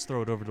recently. Let's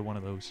throw it over to one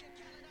of those.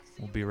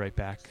 We'll be right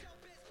back.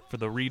 For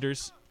the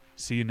readers,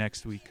 see you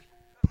next week.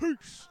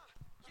 Peace!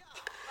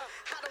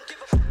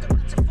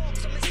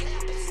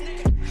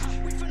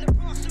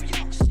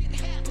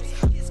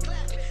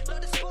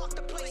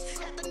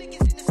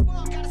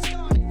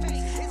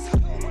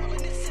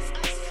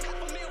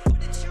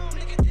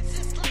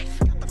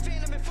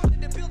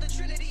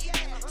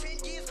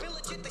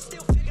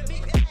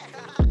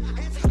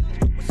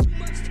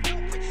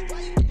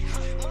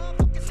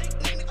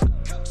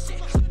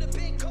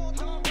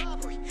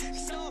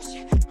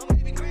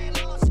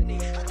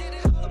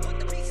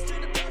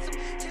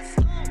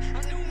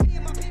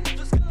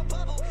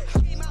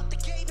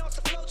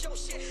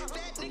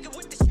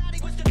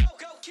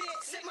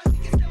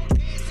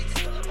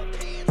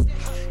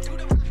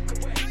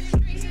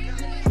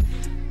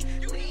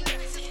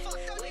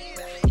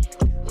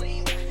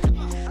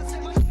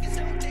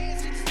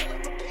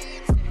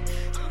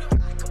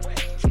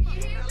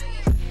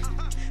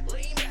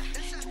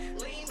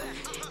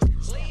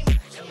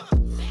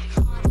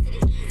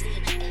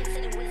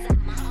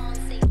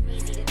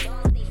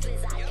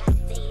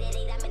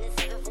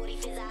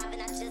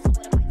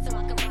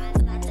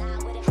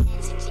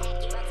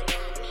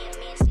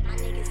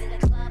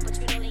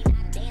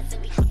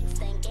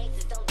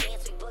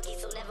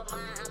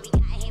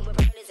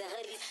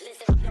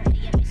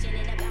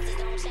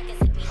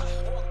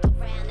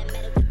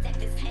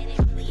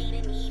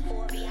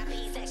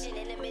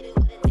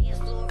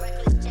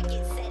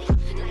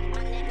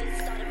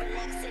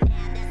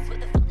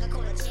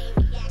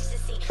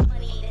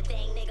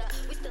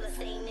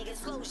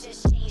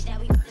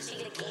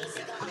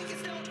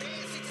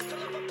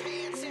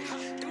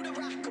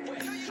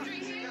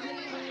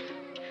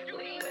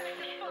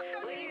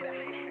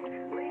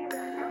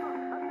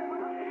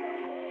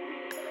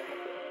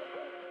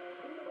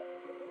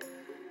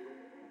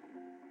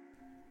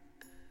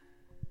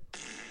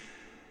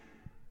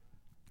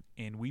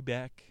 And we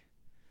back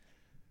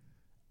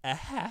a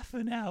half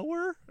an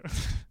hour?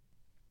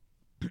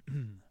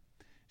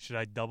 Should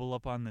I double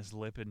up on this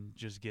lip and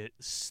just get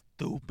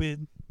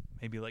stupid?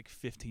 Maybe like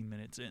 15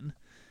 minutes in.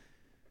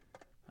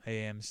 I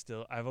am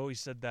still. I've always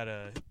said that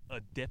a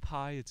dip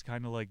high, it's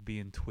kind of like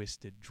being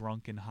twisted,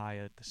 drunk and high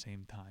at the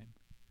same time.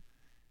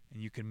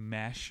 And you can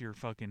mash your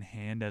fucking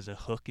hand as a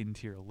hook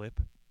into your lip.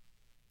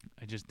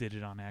 I just did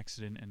it on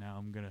accident, and now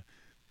I'm gonna.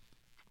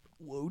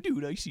 Whoa,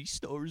 dude! I see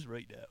stars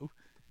right now.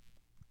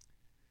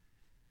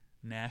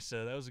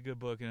 NASA, that was a good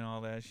book and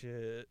all that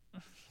shit.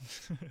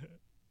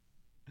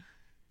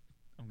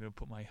 I'm gonna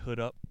put my hood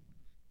up,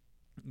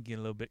 get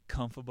a little bit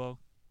comfortable.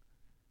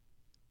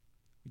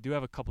 We do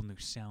have a couple new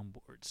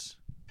soundboards.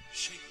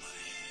 Shake my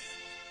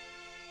hand.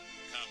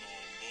 Come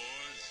on,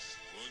 boys.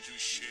 Won't you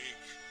shake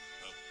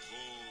a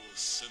poor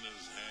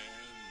sinner's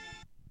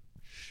hand?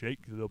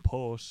 Shake the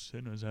poor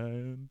sinner's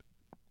hand.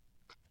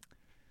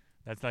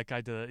 That's that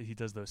guy. He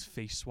does those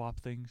face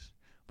swap things.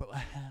 But a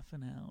half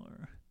an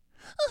hour.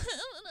 A half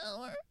an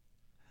hour.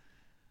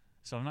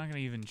 So I'm not gonna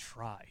even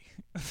try.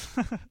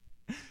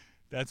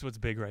 That's what's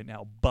big right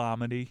now.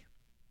 Bombity.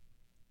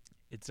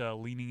 It's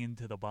leaning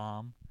into the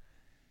bomb.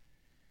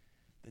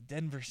 The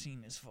Denver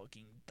scene is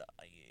fucking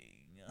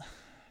dying.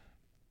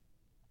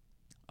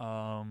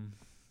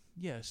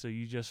 Yeah, so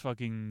you just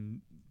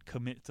fucking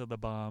commit to the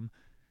bomb,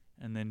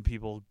 and then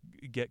people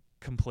get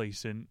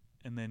complacent,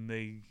 and then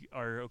they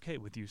are okay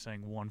with you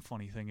saying one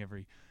funny thing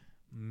every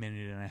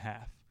minute and a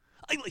half.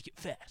 I like it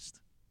fast.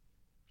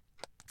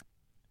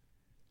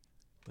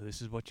 But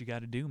this is what you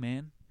gotta do,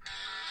 man.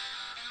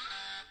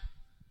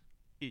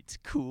 It's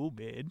cool,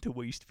 man, to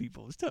waste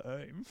people's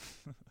time.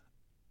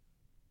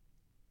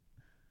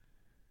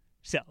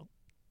 So,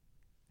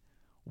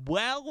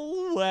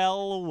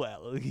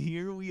 well,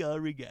 here we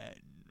are again.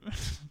 You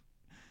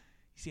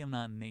see, I'm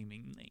not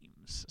naming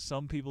names.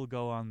 Some people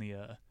go on the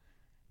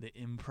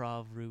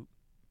improv route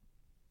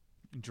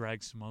and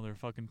drag some other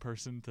fucking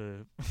person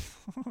to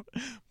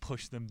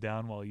push them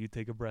down while you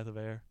take a breath of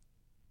air.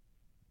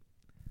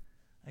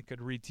 I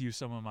could read to you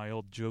some of my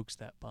old jokes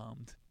that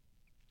bombed.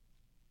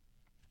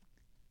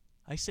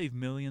 I save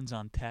millions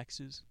on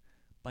taxes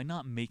by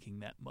not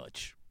making that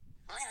much.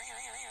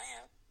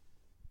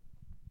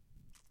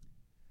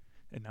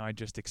 And now I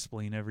just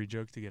explain every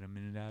joke to get a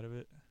minute out of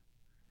it.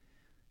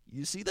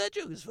 You see, that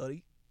joke is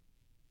funny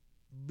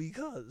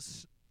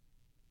because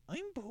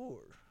I'm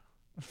poor.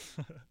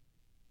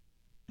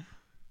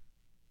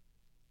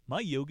 My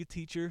yoga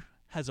teacher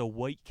has a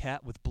white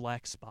cat with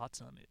black spots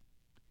on it.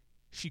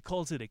 She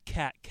calls it a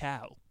cat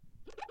cow.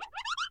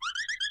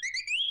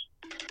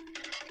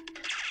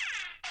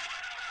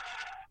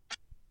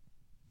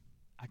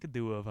 I could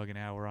do a fucking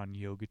hour on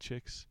yoga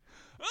chicks.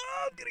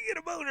 Oh, I'm gonna get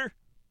a boner.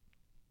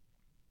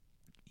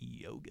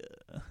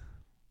 Yoga.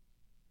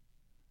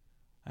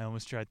 I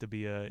almost tried to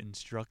be an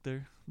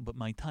instructor, but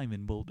my time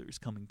in Boulder is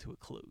coming to a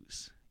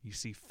close. You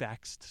see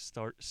facts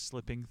start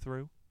slipping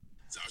through.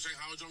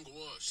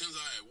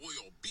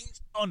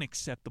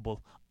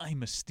 Unacceptable.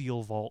 I'm a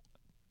steel vault.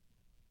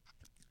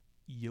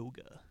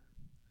 Yoga.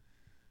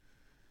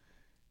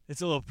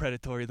 It's a little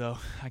predatory, though.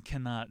 I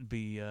cannot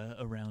be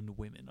around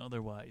women.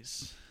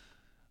 Otherwise,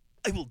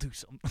 I will do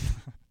something.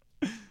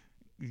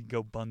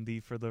 Go Bundy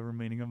for the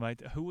remaining of my...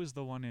 Who was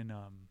the one in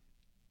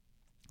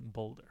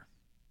Boulder?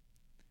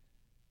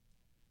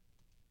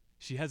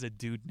 She has a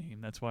dude name.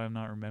 That's why I'm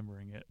not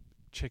remembering it.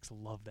 Chicks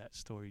love that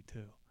story,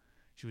 too.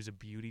 She was a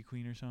beauty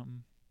queen or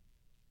something.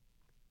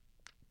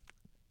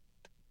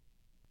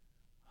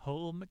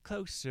 Hold me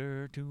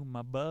closer to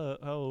my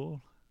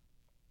butthole.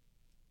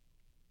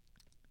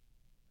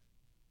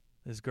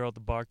 This girl at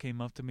the bar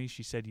came up to me.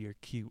 She said, "You're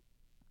cute."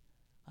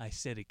 I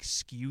said,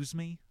 "Excuse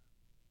me?"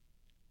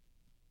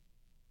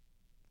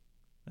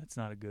 That's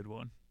not a good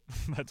one.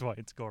 That's why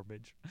it's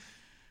garbage.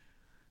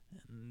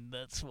 And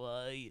that's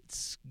why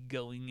it's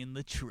going in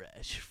the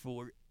trash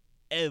forever.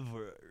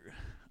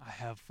 I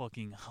have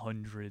fucking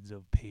hundreds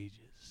of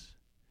pages.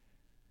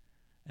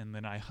 And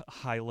then I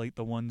highlight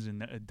the ones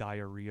in a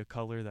diarrhea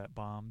color that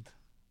bombed.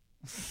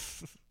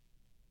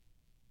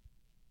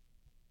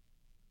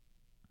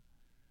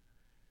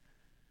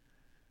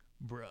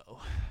 Bro,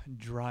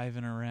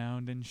 driving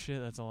around and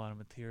shit, that's a lot of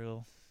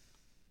material.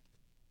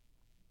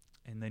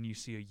 And then you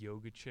see a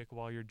yoga chick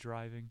while you're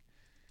driving,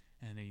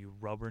 and then you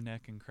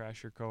rubberneck and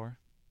crash your car.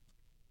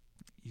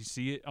 You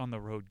see it on the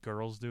road.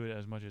 Girls do it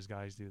as much as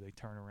guys do. They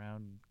turn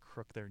around and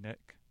crook their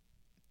neck.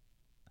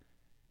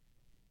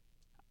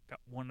 Got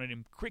one of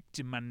them cricks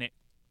in my neck.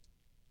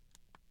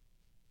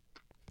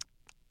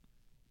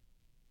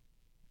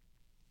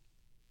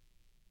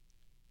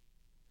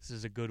 This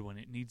is a good one.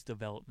 It needs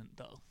development,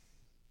 though.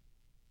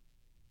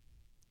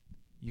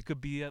 You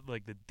could be at,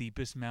 like, the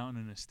deepest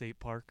mountain in a state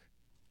park,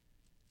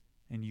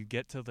 and you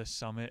get to the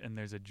summit, and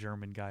there's a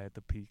German guy at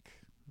the peak.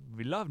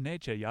 We love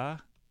nature, yeah?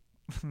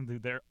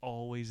 Dude, they're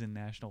always in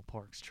national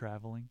parks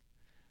traveling.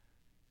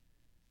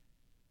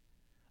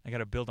 I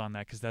gotta build on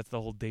that, because that's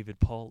the whole David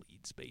Paul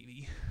eats,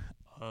 baby.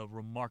 A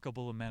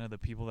remarkable amount of the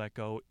people that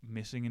go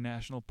missing in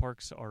national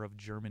parks are of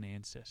German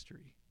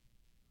ancestry.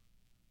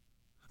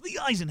 The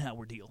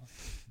Eisenhower deal.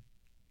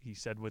 He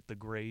said with the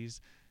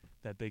Greys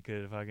that they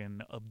could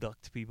fucking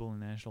abduct people in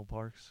national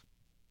parks.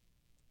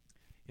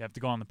 You have to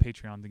go on the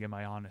Patreon to get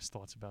my honest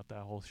thoughts about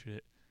that whole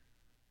shit.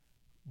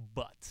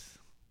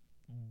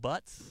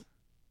 But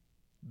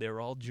they're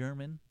all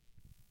German,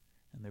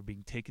 and they're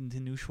being taken to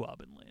New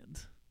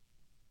Schwabenland.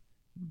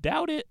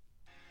 Doubt it.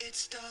 It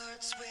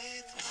starts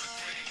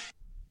with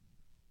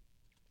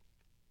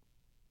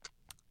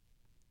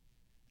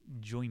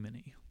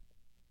Germany.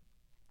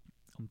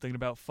 I'm thinking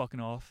about fucking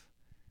off.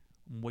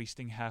 I'm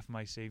wasting half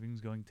my savings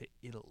going to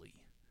Italy.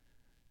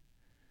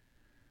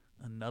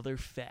 Another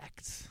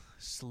fact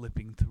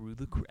slipping through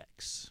the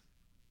cracks.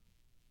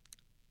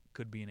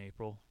 Could be in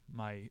April.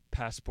 My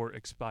passport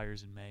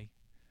expires in May.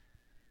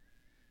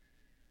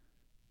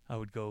 I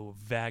would go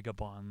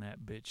vagabond that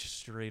bitch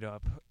straight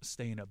up.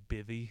 Stay in a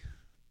bivvy.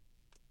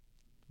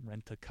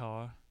 Rent a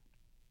car.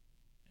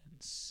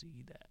 And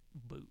see that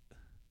boot.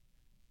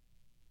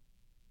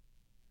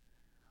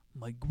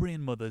 My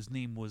grandmother's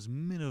name was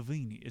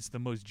Minervini. It's the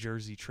most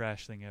Jersey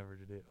trash thing ever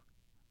to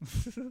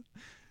do.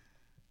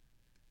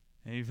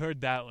 And you've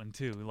heard that one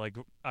too. Like,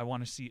 I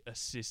want to see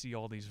Assisi,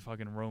 all these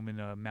fucking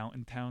Roman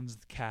mountain towns,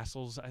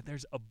 castles.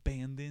 There's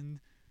abandoned.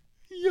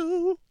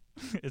 Yo!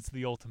 It's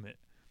the ultimate.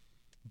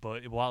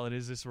 But while it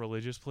is this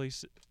religious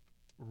place,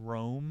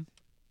 Rome,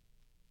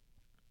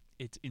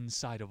 it's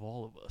inside of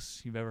all of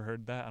us. You've ever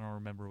heard that? I don't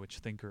remember which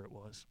thinker it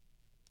was.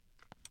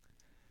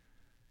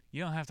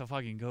 You don't have to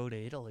fucking go to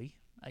Italy.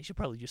 I should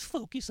probably just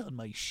focus on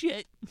my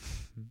shit.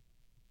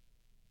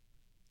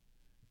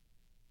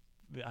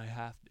 I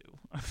have to.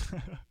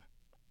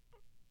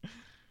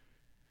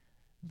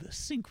 The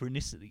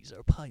synchronicities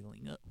are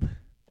piling up.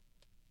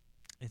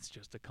 It's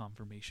just a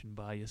confirmation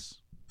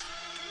bias.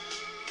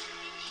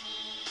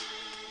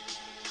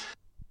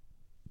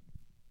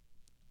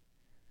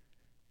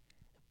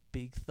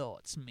 Big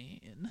thoughts,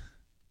 man.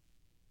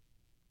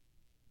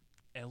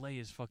 LA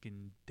is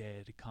fucking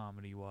dead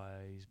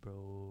comedy-wise,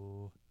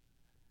 bro.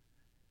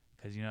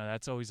 Because, you know,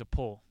 that's always a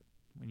pull.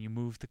 When you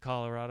move to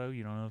Colorado,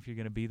 you don't know if you're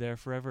going to be there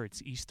forever.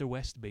 It's east or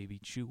west, baby.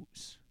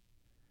 Choose.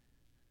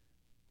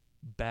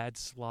 Bad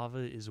Slava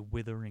is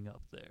withering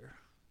up there.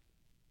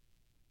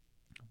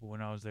 But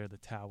when I was there, the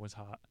Tao was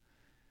hot.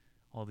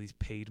 All these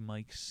paid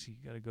mics. You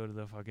got to go to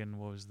the fucking,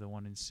 what was the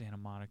one in Santa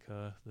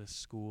Monica, the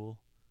school.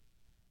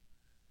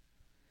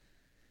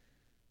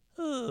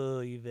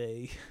 Oh,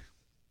 vey.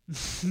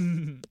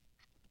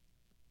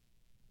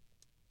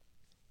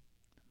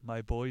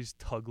 My boys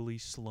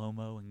Tugly,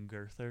 Slow-Mo, and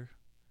Girther.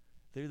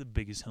 They're the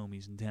biggest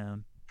homies in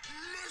town.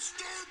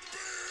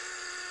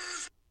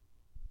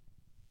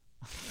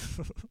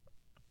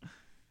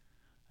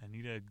 I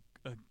need a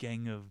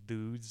gang of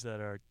dudes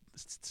that are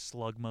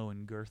Slugmo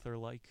and Girther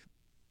like.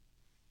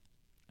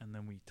 And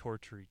then we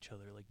torture each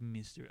other like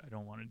Mr. I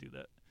don't want to do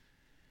that.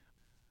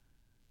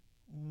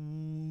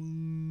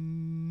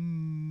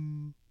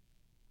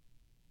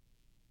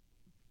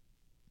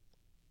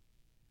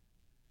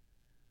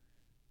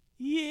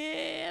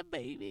 Yeah,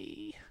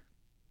 baby.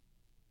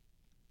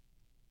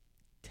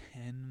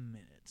 10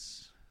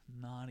 minutes.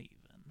 Not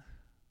even.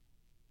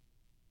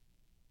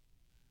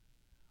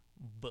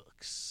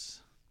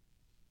 Books.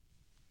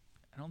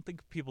 I don't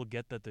think people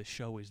get that the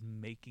show is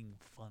making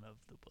fun of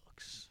the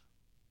books.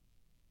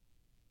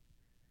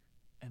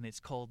 And it's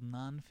called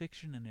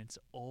nonfiction, and it's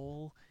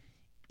all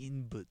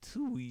in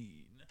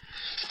between.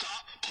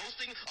 Stop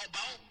posting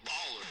about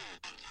baller.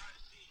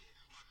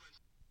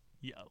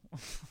 Yo.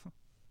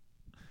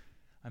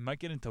 I might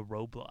get into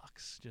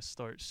Roblox. Just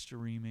start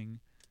streaming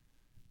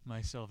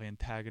myself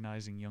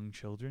antagonizing young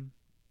children.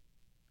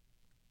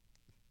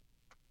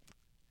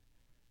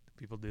 Do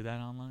people do that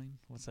online?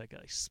 What's that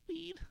guy?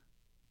 Speed?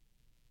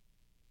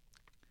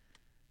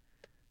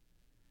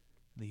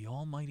 The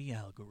almighty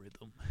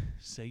algorithm.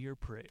 Say your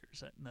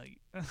prayers at night.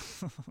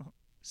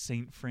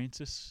 Saint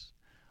Francis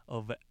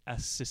of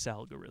Assisi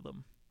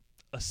algorithm.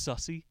 A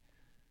sussy?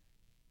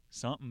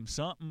 Something,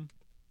 something.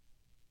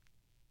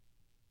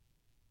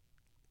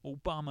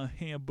 Obama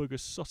hamburger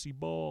sussy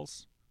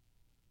balls.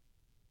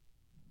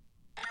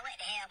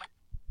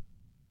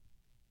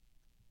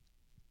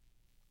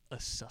 A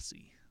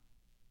sussy.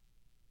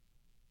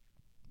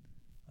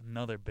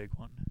 Another big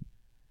one.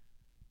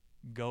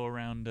 Go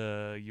around,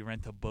 you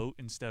rent a boat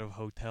instead of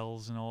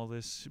hotels and all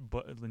this,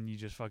 but then you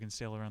just fucking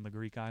sail around the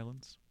Greek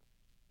islands.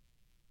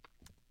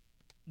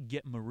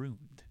 Get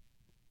marooned.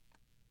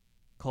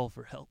 Call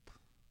for help.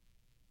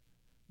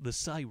 The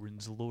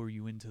sirens lure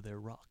you into their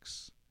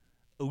rocks.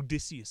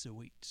 Odysseus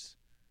awaits.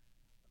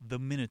 The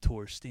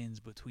Minotaur stands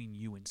between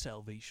you and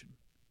salvation.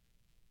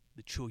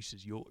 The choice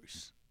is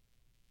yours.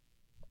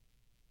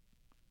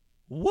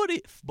 What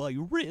If by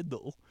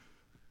Randall.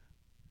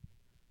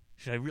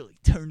 Should I really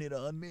turn it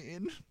on,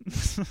 man?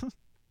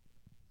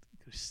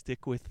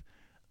 Stick with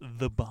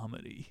the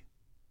Bomedy.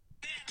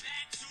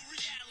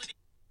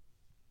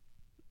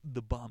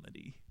 The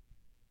Bomedy.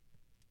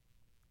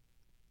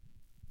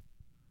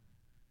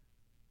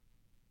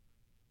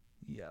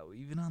 Yeah,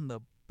 even on the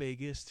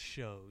biggest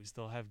shows,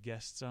 they'll have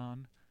guests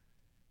on,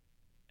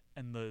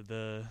 and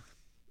the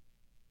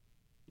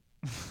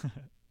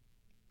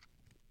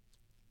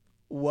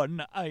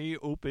one eye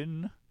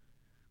open.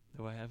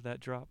 Do I have that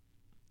drop?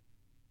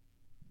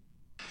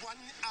 one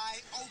eye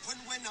open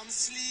when I'm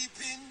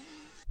sleeping.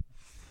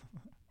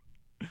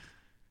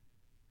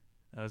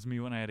 That was me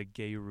when I had a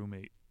gay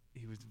roommate.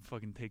 He would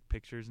fucking take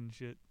pictures and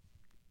shit.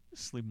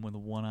 Sleeping with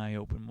one eye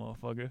open,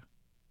 motherfucker.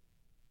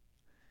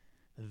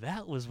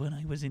 That was when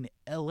I was in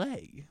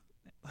L.A.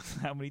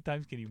 How many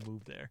times can you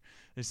move there?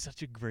 There's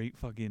such a great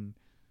fucking...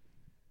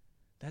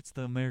 That's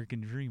the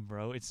American dream,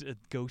 bro. It's a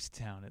ghost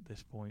town at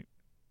this point.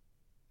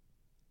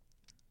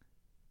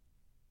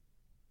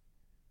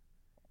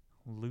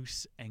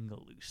 Los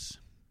Angeles.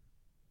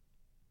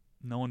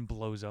 No one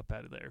blows up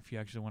out of there, if you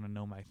actually want to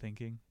know my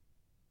thinking.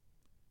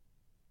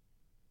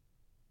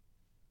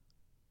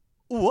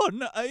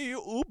 One eye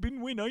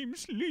open when I'm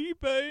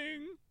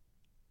sleeping.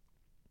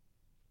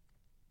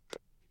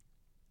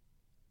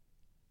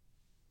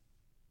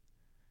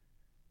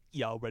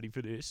 Y'all ready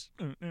for this?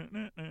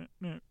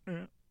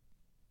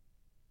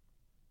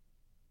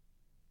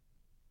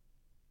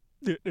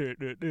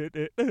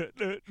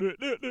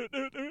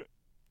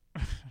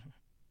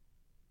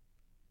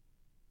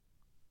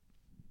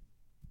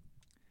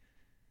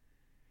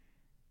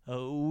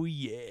 Oh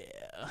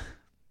yeah.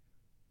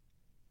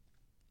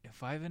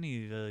 If I have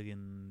any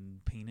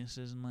fucking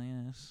penises in my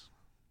ass,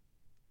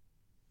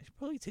 I should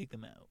probably take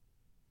them out.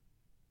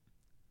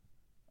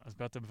 I was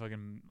about to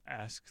fucking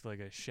ask like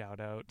a shout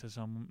out to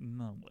someone.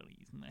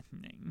 Nobody's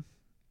listening.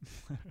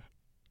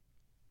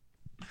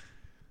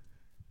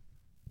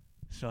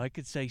 So I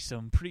could say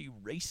some pretty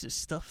racist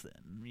stuff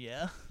then,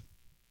 yeah?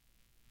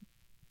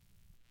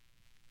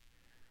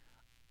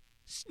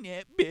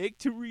 Snap back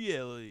to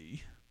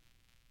reality.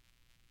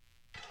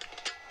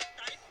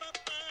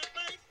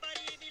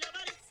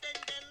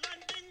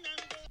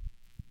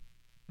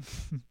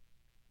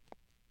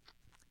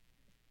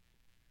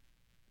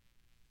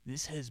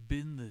 This has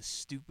been the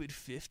Stupid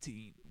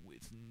 15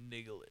 with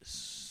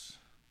Nicholas.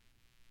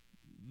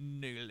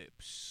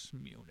 Nicholas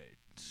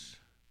Munit.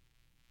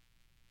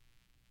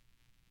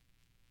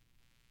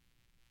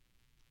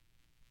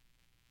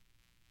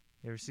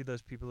 You ever see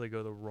those people that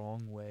go the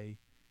wrong way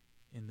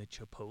in the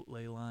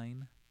Chipotle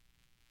line?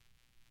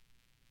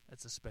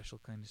 That's a special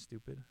kind of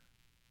stupid.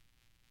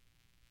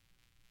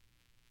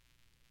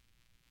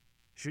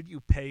 Should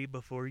you pay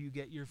before you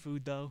get your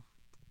food, though?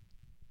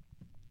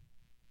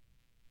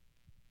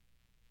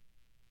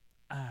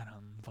 I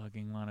don't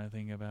fucking want to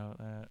think about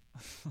that.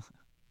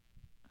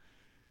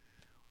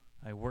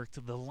 I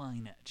worked the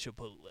line at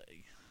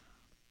Chipotle.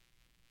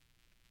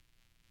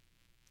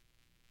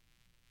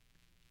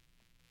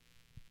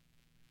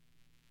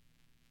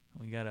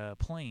 We got a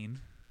plane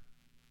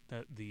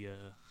that the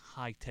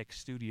high-tech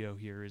studio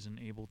here isn't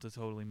able to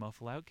totally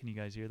muffle out. Can you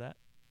guys hear that?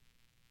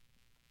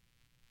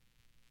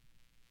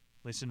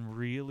 Listen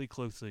really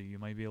closely. You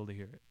might be able to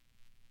hear it.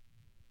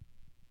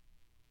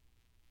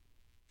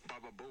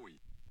 Baba Booey.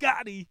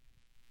 Gotti!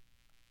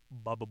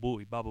 Baba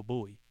Booey, Baba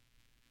Booey.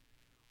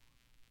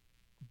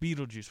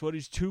 Beetlejuice, what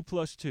is 2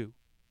 plus 2?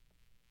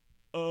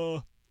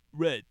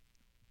 Red.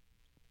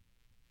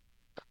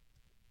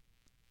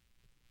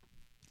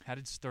 How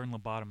did Stern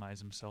lobotomize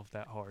himself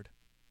that hard?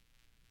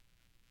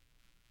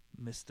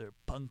 Mr.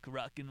 Punk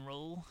Rock and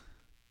Roll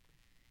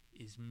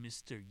is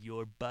Mr.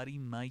 Your Body,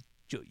 My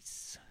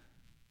Choice.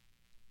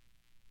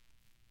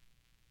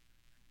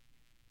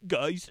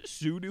 Guys,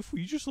 soon if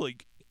we just,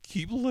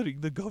 keep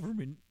letting the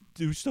government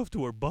do stuff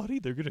to our body,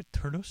 they're gonna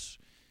turn us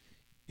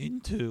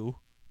into...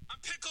 I'm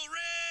Pickle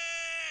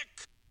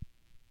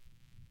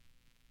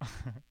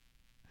Rick!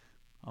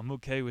 I'm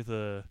okay with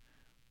a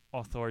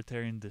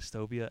authoritarian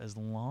dystopia as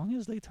long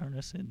as they turn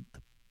us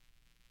into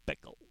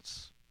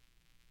pickles.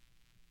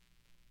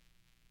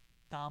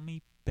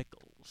 Tommy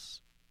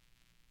Pickles.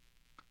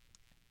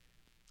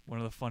 One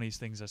of the funniest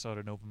things I saw at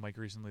an open mic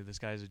recently, this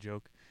guy has a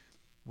joke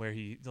where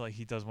he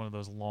does one of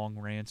those long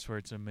rants where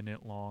it's a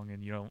minute long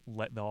and you don't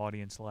let the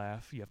audience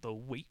laugh. You have to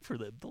wait for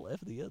them to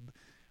laugh at the end.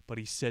 But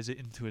he says it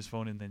into his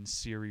phone and then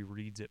Siri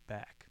reads it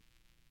back.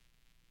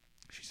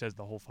 She says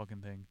the whole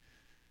fucking thing.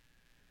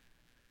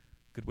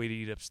 Good way to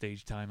eat up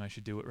stage time. I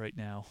should do it right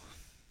now.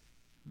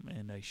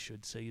 And I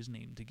should say his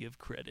name to give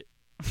credit.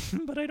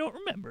 But I don't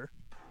remember.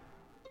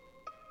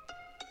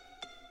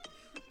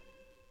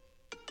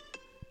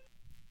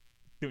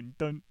 Dun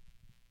dun.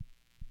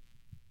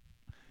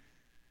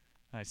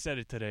 I said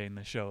it today in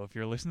the show. If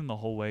you're listening the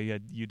whole way,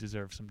 you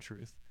deserve some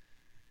truth.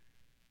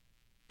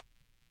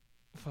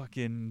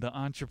 Fucking the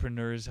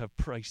entrepreneurs have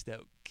priced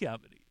out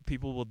comedy.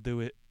 People will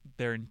do it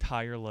their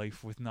entire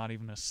life with not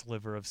even a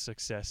sliver of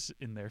success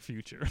in their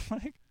future.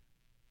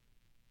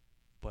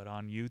 But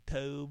on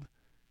YouTube,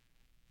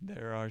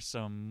 there are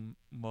some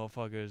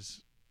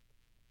motherfuckers.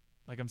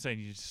 Like I'm saying,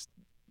 you just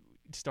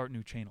start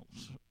new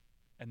channels.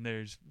 And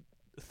there's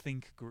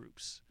think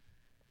groups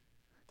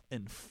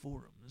and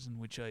forums in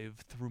which I have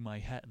threw my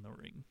hat in the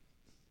ring.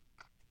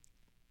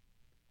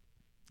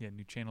 Yeah,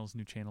 new channels.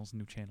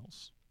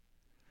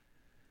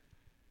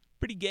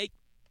 Pretty gay.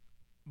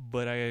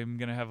 But I am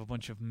going to have a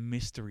bunch of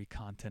mystery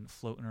content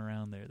floating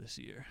around there this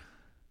year.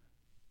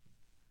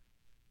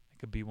 I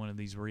could be one of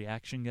these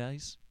reaction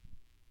guys.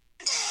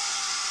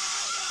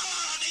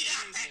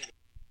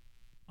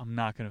 I'm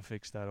not going to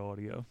fix that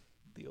audio.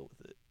 Deal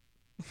with it.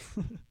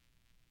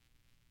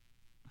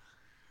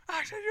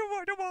 I said you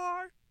want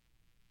more.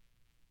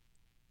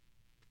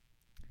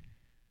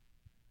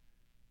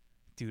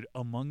 Dude,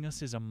 Among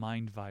Us is a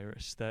mind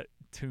virus. That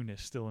tune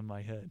is still in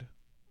my head.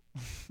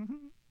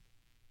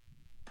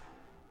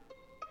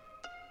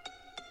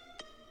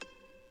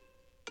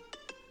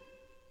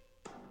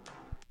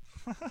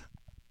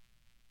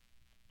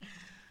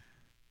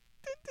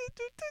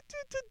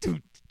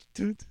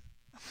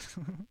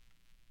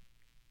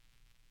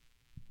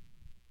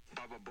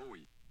 Baba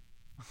Bowie.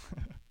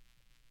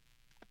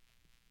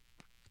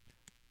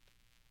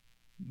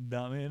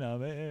 Dame,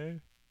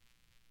 dame.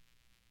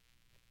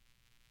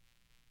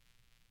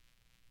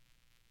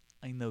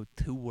 I know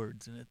 2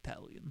 words in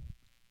Italian.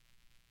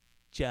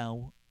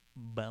 Ciao,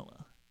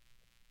 bella.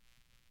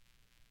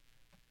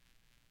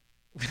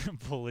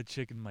 Pull a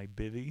chick in my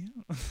bivvy.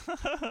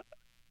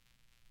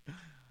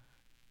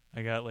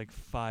 I got like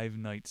 5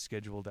 nights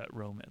scheduled at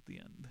Rome at the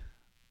end.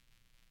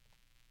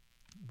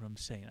 But I'm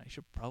saying I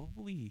should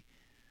probably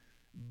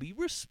be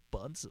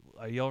responsible.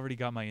 I already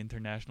got my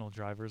international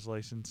driver's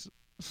license.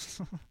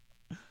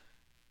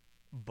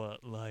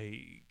 But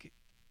like,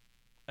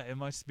 it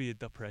must be a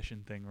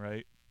depression thing,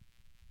 right?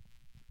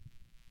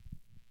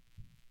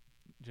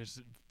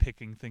 Just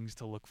picking things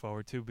to look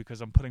forward to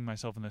because I'm putting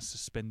myself in a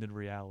suspended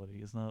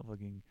reality. It's not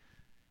fucking...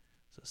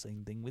 It's the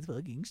same thing with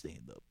fucking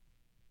stand-up.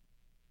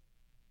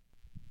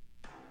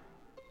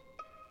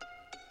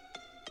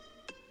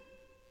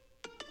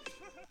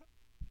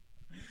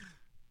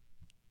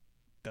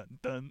 Dun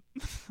dun.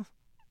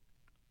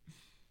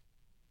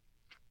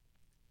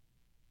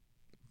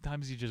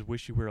 Times you just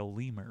wish you were a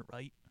lemur,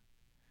 right?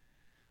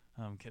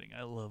 I'm kidding.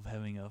 I love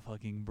having a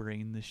fucking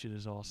brain. This shit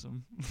is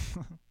awesome.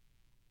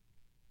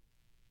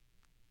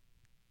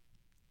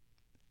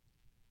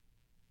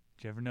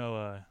 Did you ever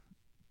know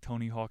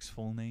Tony Hawk's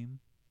full name?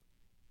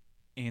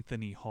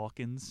 Anthony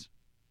Hawkins.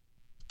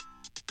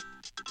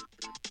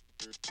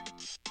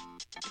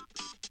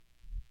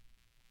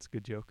 It's a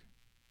good joke.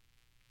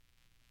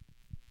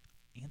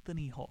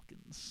 Anthony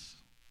Hawkins.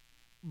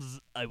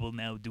 I will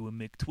now do a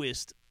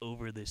McTwist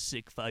over this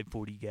sick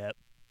 540 gap.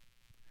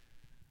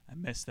 I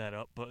messed that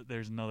up, but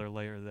there's another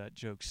layer of that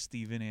joke.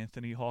 Stephen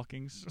Anthony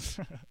Hawkins.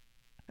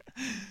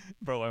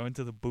 Bro, I went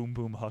to the Boom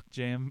Boom Huck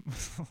Jam.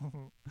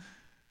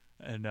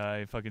 And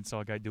I fucking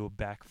saw a guy do a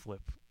backflip,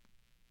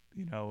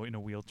 you know, in a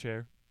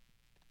wheelchair.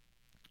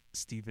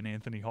 Stephen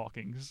Anthony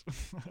Hawkins.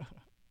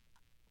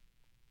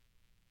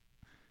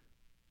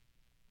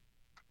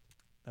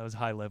 That was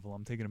high level.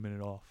 I'm taking a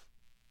minute off.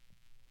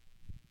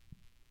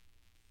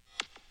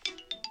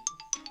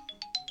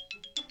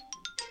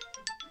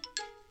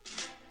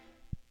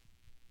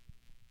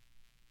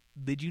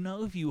 Did you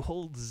know if you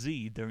hold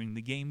Z during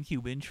the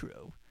GameCube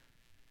intro,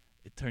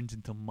 it turns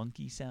into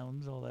monkey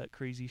sounds, all that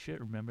crazy shit?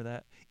 Remember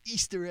that?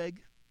 Easter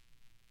egg.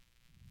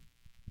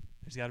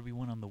 There's got to be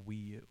one on the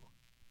Wii U.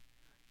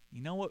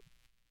 You know what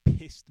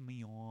pissed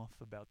me off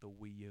about the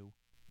Wii U?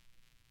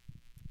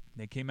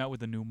 They came out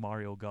with a new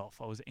Mario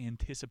Golf. I was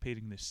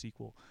anticipating this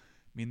sequel.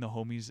 Me and the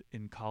homies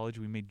in college,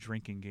 we made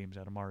drinking games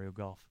out of Mario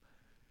Golf.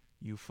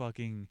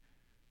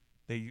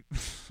 They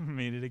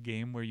made it a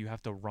game where you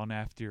have to run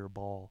after your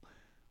ball.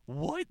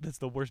 What? That's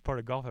the worst part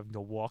of golf, having to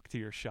walk to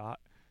your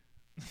shot.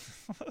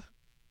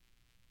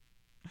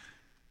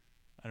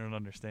 I don't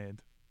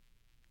understand.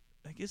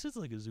 I guess it's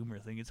like a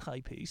Zoomer thing. It's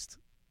high-paced.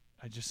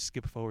 I just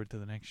skip forward to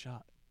the next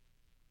shot.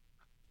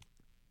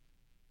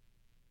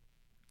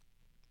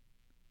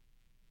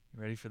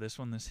 You ready for this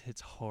one? This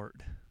hits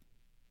hard.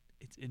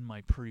 It's in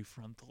my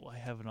prefrontal. I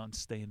have it on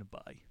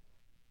standby.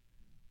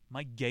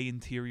 My gay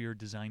interior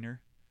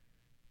designer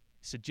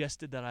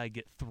suggested that I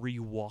get 3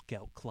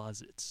 walkout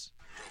closets.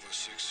 Bravo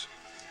 6.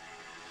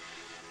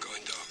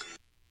 Going dark.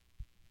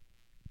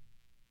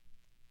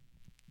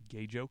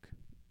 Gay joke?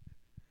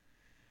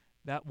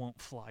 That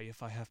won't fly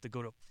if I have to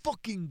go to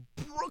fucking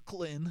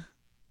Brooklyn.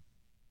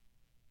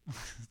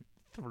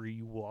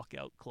 3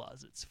 walkout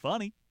closets.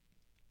 Funny.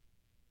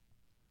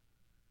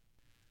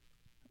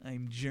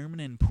 I'm German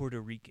and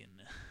Puerto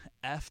Rican.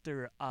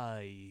 After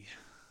I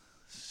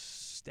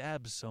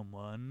stab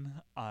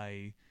someone,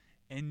 I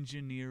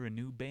engineer a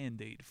new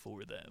Band-Aid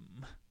for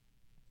them.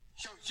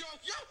 Yo, yo,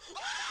 yo!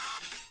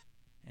 Ah!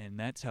 And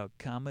that's how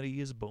comedy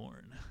is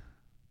born.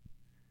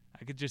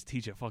 I could just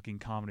teach a fucking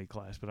comedy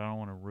class, but I don't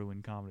want to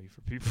ruin comedy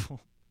for people.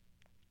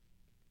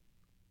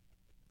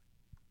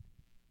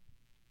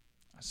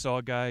 I saw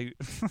a guy...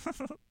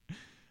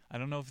 I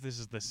don't know if this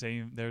is the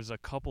same. There's a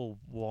couple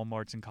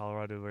Walmarts in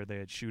Colorado where they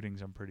had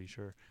shootings, I'm pretty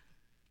sure.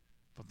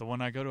 But the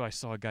one I go to, I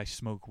saw a guy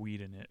smoke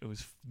weed in it. It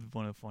was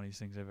one of the funniest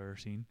things I've ever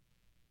seen.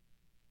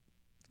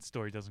 The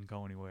story doesn't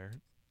go anywhere.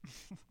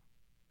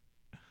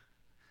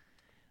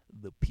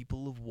 The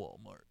people of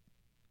Walmart.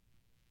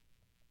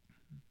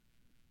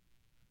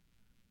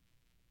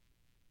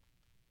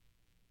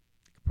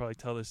 You could probably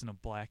tell this in a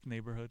black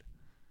neighborhood.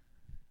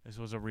 This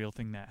was a real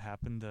thing that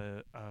happened.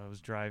 I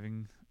was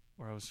driving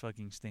where I was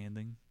fucking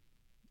standing.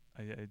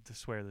 I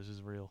swear this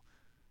is real.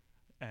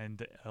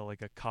 And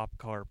like a cop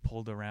car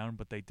pulled around,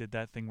 but they did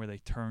that thing where they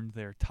turned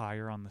their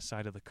tire on the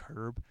side of the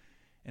curb,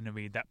 and it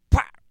made that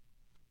pop.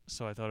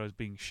 so I thought I was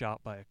being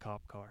shot by a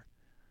cop car.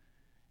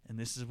 And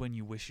this is when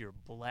you wish you're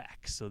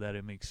black so that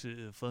it makes it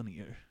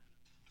funnier.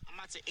 I'm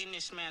about to end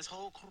this man's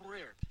whole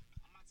career.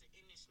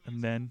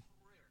 And then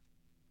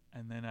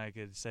I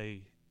could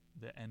say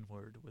the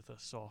N-word with a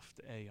soft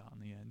A on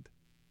the end.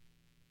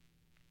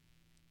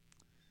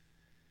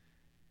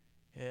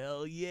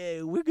 Hell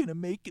yeah, we're gonna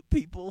make it,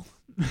 people.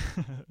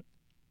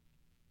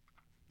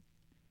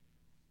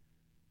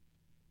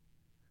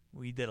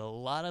 We did a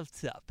lot of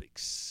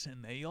topics,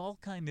 and they all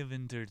kind of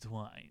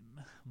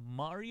intertwine.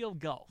 Mario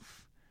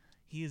Golf.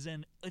 He is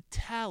an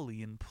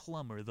Italian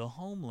plumber, the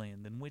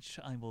homeland in which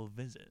I will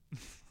visit.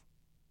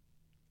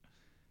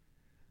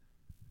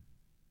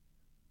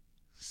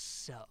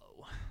 So,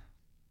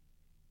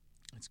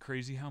 it's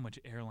crazy how much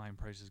airline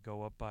prices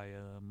go up by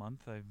a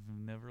month. I've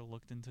never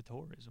looked into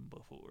tourism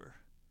before.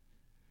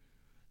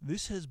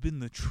 This has been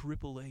the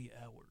AAA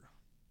Hour.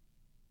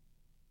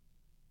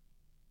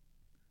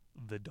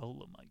 The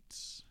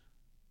Dolomites.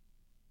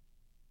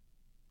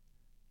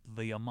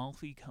 The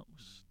Amalfi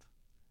Coast.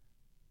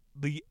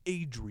 The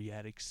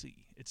Adriatic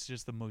Sea. It's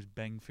just the most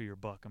bang for your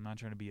buck. I'm not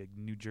trying to be a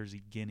New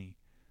Jersey guinea.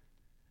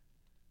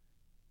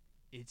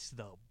 It's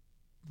the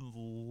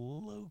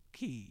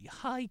low-key,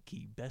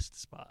 high-key best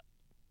spot.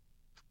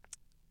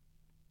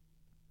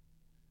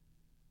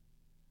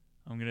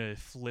 I'm going to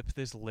flip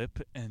this lip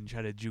and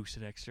try to juice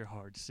it extra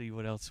hard. See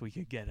what else we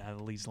could get out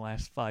of these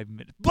last 5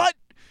 minutes. But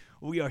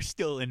we are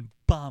still in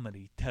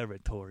Bomity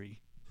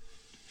territory.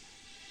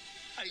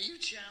 Are you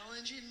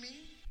challenging me?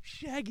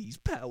 Shaggy's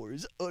power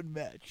is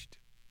unmatched.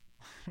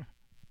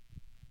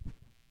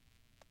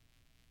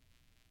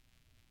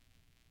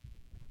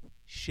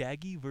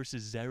 Shaggy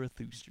versus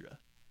Zarathustra.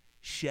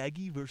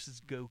 Shaggy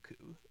versus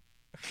Goku.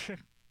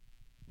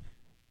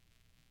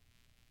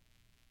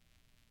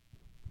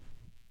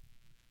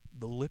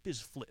 The lip is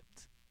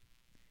flipped.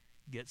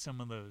 Get some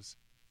of those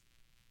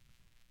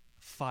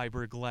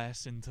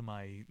fiberglass into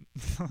my...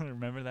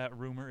 Remember that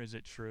rumor? Is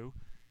it true?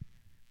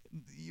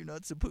 You're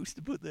not supposed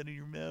to put that in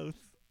your mouth.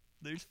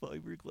 There's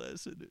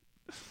fiberglass in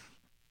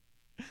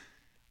it.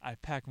 I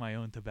pack my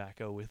own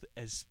tobacco with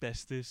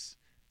asbestos,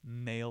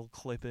 nail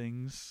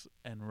clippings,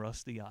 and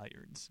rusty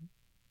irons.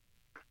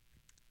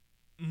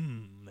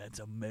 That's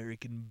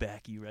American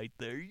backy right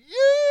there.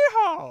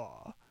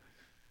 Yeehaw!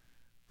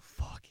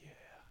 Fuck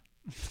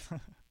yeah.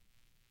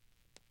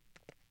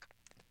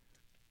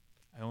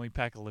 I only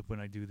pack a lip when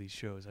I do these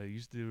shows. I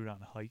used to do it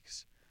on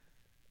hikes.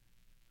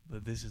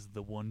 But this is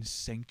the one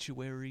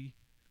sanctuary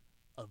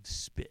of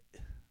spit.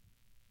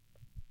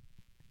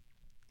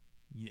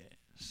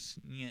 Yes,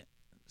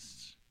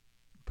 yes.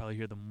 Probably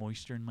hear the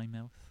moisture in my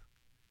mouth.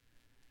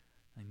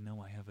 I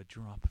know I have a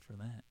drop for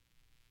that.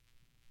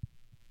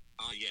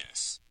 Ah,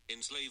 yes.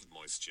 Enslaved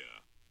moisture.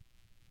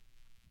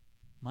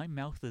 My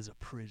mouth is a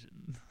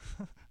prison.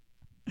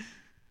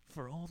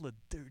 For all the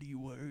dirty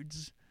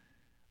words,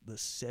 the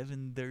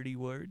 7 dirty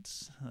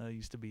words,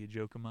 used to be a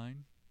joke of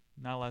mine.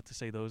 Not allowed to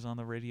say those on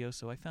the radio,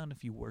 so I found a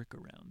few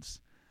workarounds.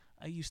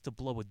 I used to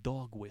blow a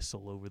dog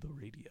whistle over the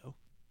radio.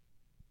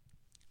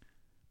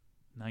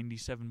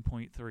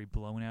 97.3,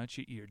 blowing out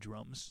your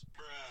eardrums.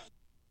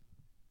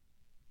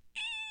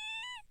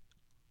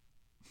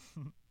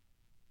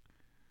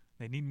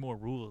 They need more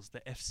rules.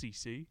 The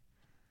FCC.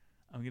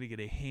 I'm going to get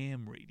a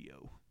ham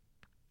radio.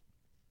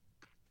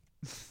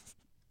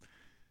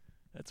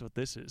 That's what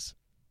this is.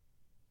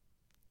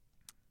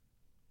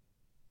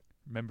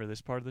 Remember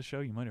this part of the show?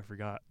 You might have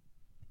forgot.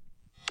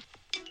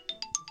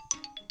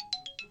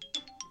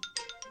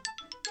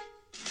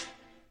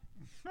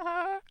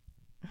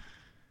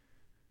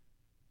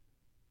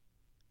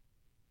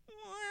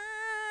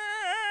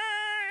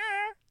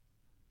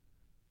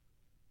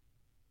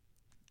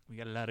 We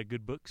got a lot of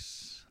good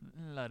books.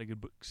 A lot of good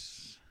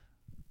books.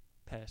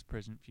 Past,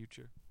 present,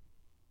 future.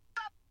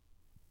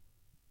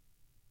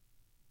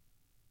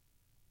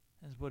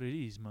 That's what it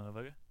is,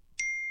 motherfucker.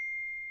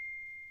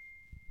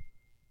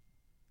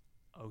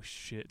 Oh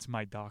shit, it's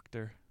my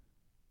doctor.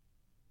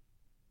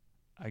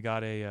 I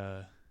got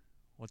a,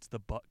 what's the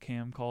butt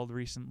cam called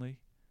recently?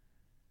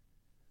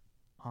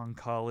 On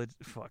college.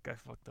 Fuck, I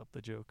fucked up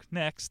the joke.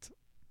 Next.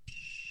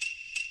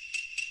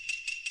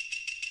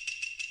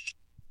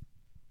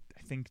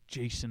 I think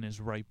Jason is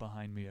right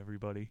behind me,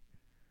 everybody.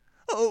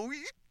 Oh,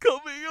 he's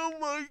coming. Oh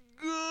my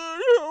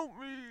god, help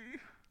me.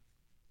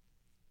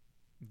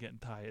 I'm getting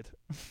tired.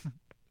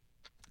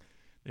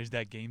 There's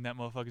that game that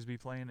motherfuckers be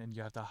playing, and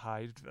you have to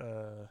hide.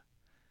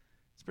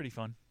 It's pretty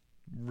fun.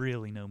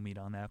 Really no meat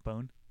on that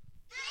bone.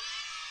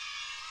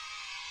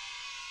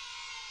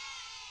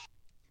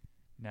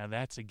 Now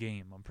that's a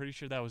game. I'm pretty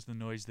sure that was the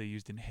noise they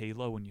used in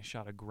Halo when you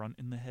shot a grunt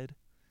in the head.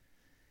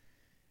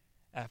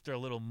 After a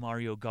little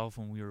Mario Golf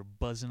when we were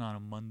buzzing on a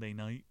Monday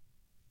night,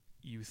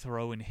 you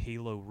throw in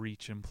Halo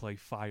Reach and play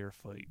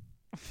Firefight.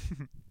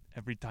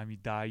 Every time you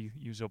die, you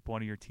use up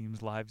one of your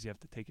team's lives, you have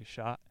to take a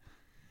shot.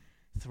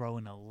 Throw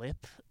in a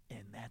lip,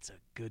 and that's a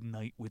good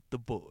night with the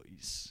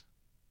boys.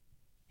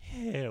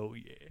 Hell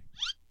yeah.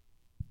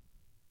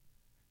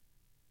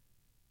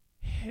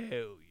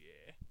 Hell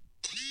yeah.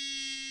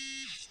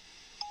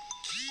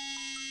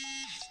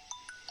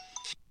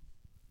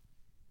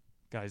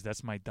 Guys,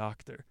 that's my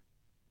doctor.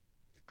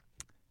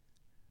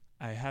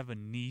 I have a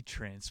knee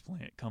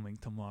transplant coming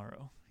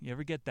tomorrow. You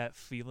ever get that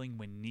feeling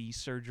when knee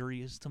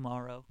surgery is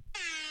tomorrow?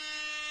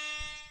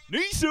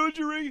 Knee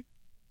surgery!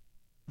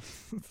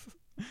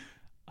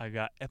 I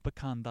got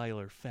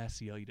epicondylar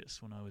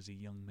fasciitis when I was a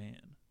young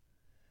man.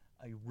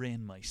 I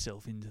ran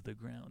myself into the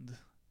ground.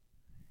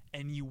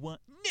 And you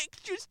want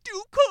Nick, just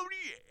do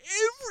Cody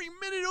every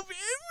minute of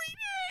every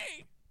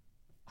day!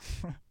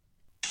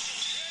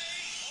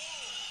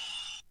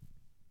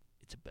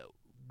 It's about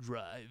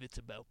drive, it's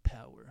about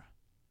power.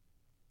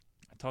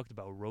 I talked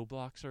about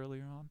Roblox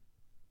earlier on.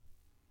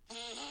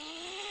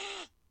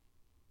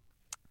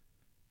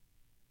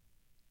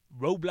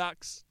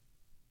 Roblox.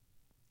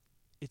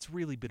 It's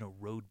really been a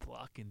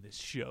roadblock in this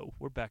show.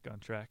 We're back on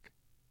track.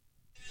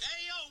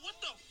 Hey, yo, what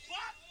the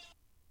fuck?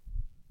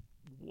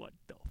 What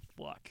the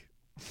fuck?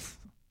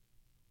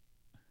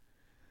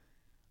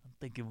 I'm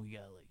thinking we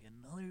got like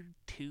another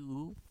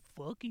 2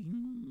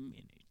 fucking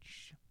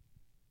minutes.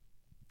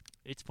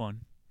 It's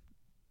fun.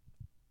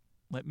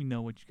 Let me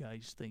know what you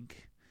guys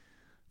think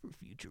for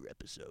future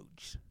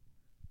episodes.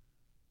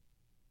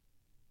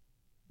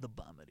 The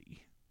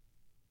Bomedy.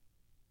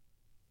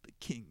 The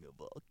king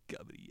of all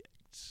comedy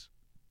acts.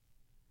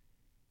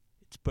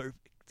 It's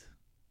perfect.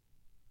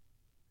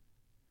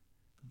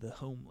 The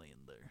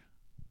Homelander.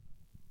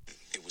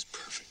 It was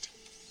perfect.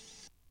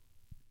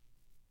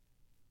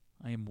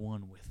 I am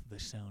one with the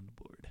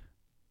soundboard.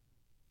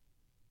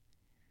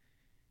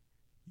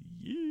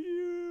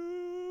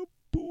 Yeah,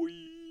 boy.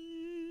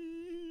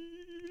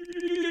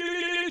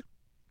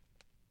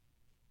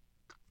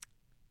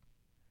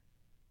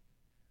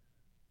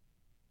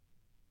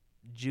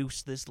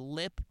 Juice this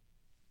lip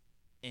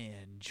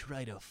and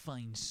try to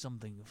find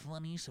something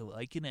funny so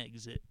I can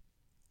exit.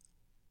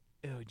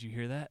 Oh, did you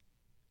hear that?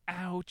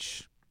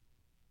 Ouch.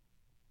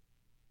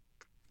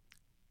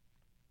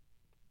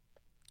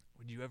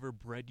 Would you ever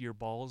bread your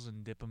balls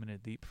and dip them in a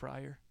deep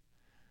fryer?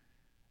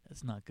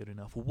 That's not good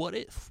enough. What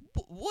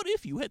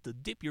if you had to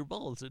dip your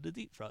balls in a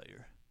deep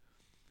fryer?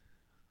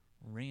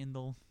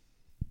 Randall.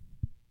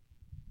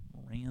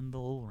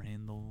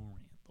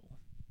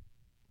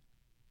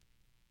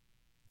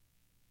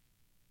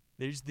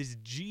 There's this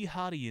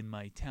jihadi in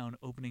my town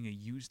opening a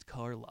used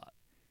car lot.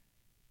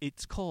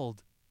 It's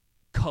called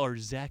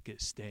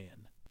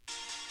Karzakistan.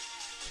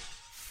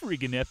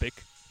 Friggin'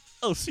 epic.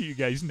 I'll see you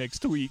guys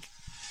next week.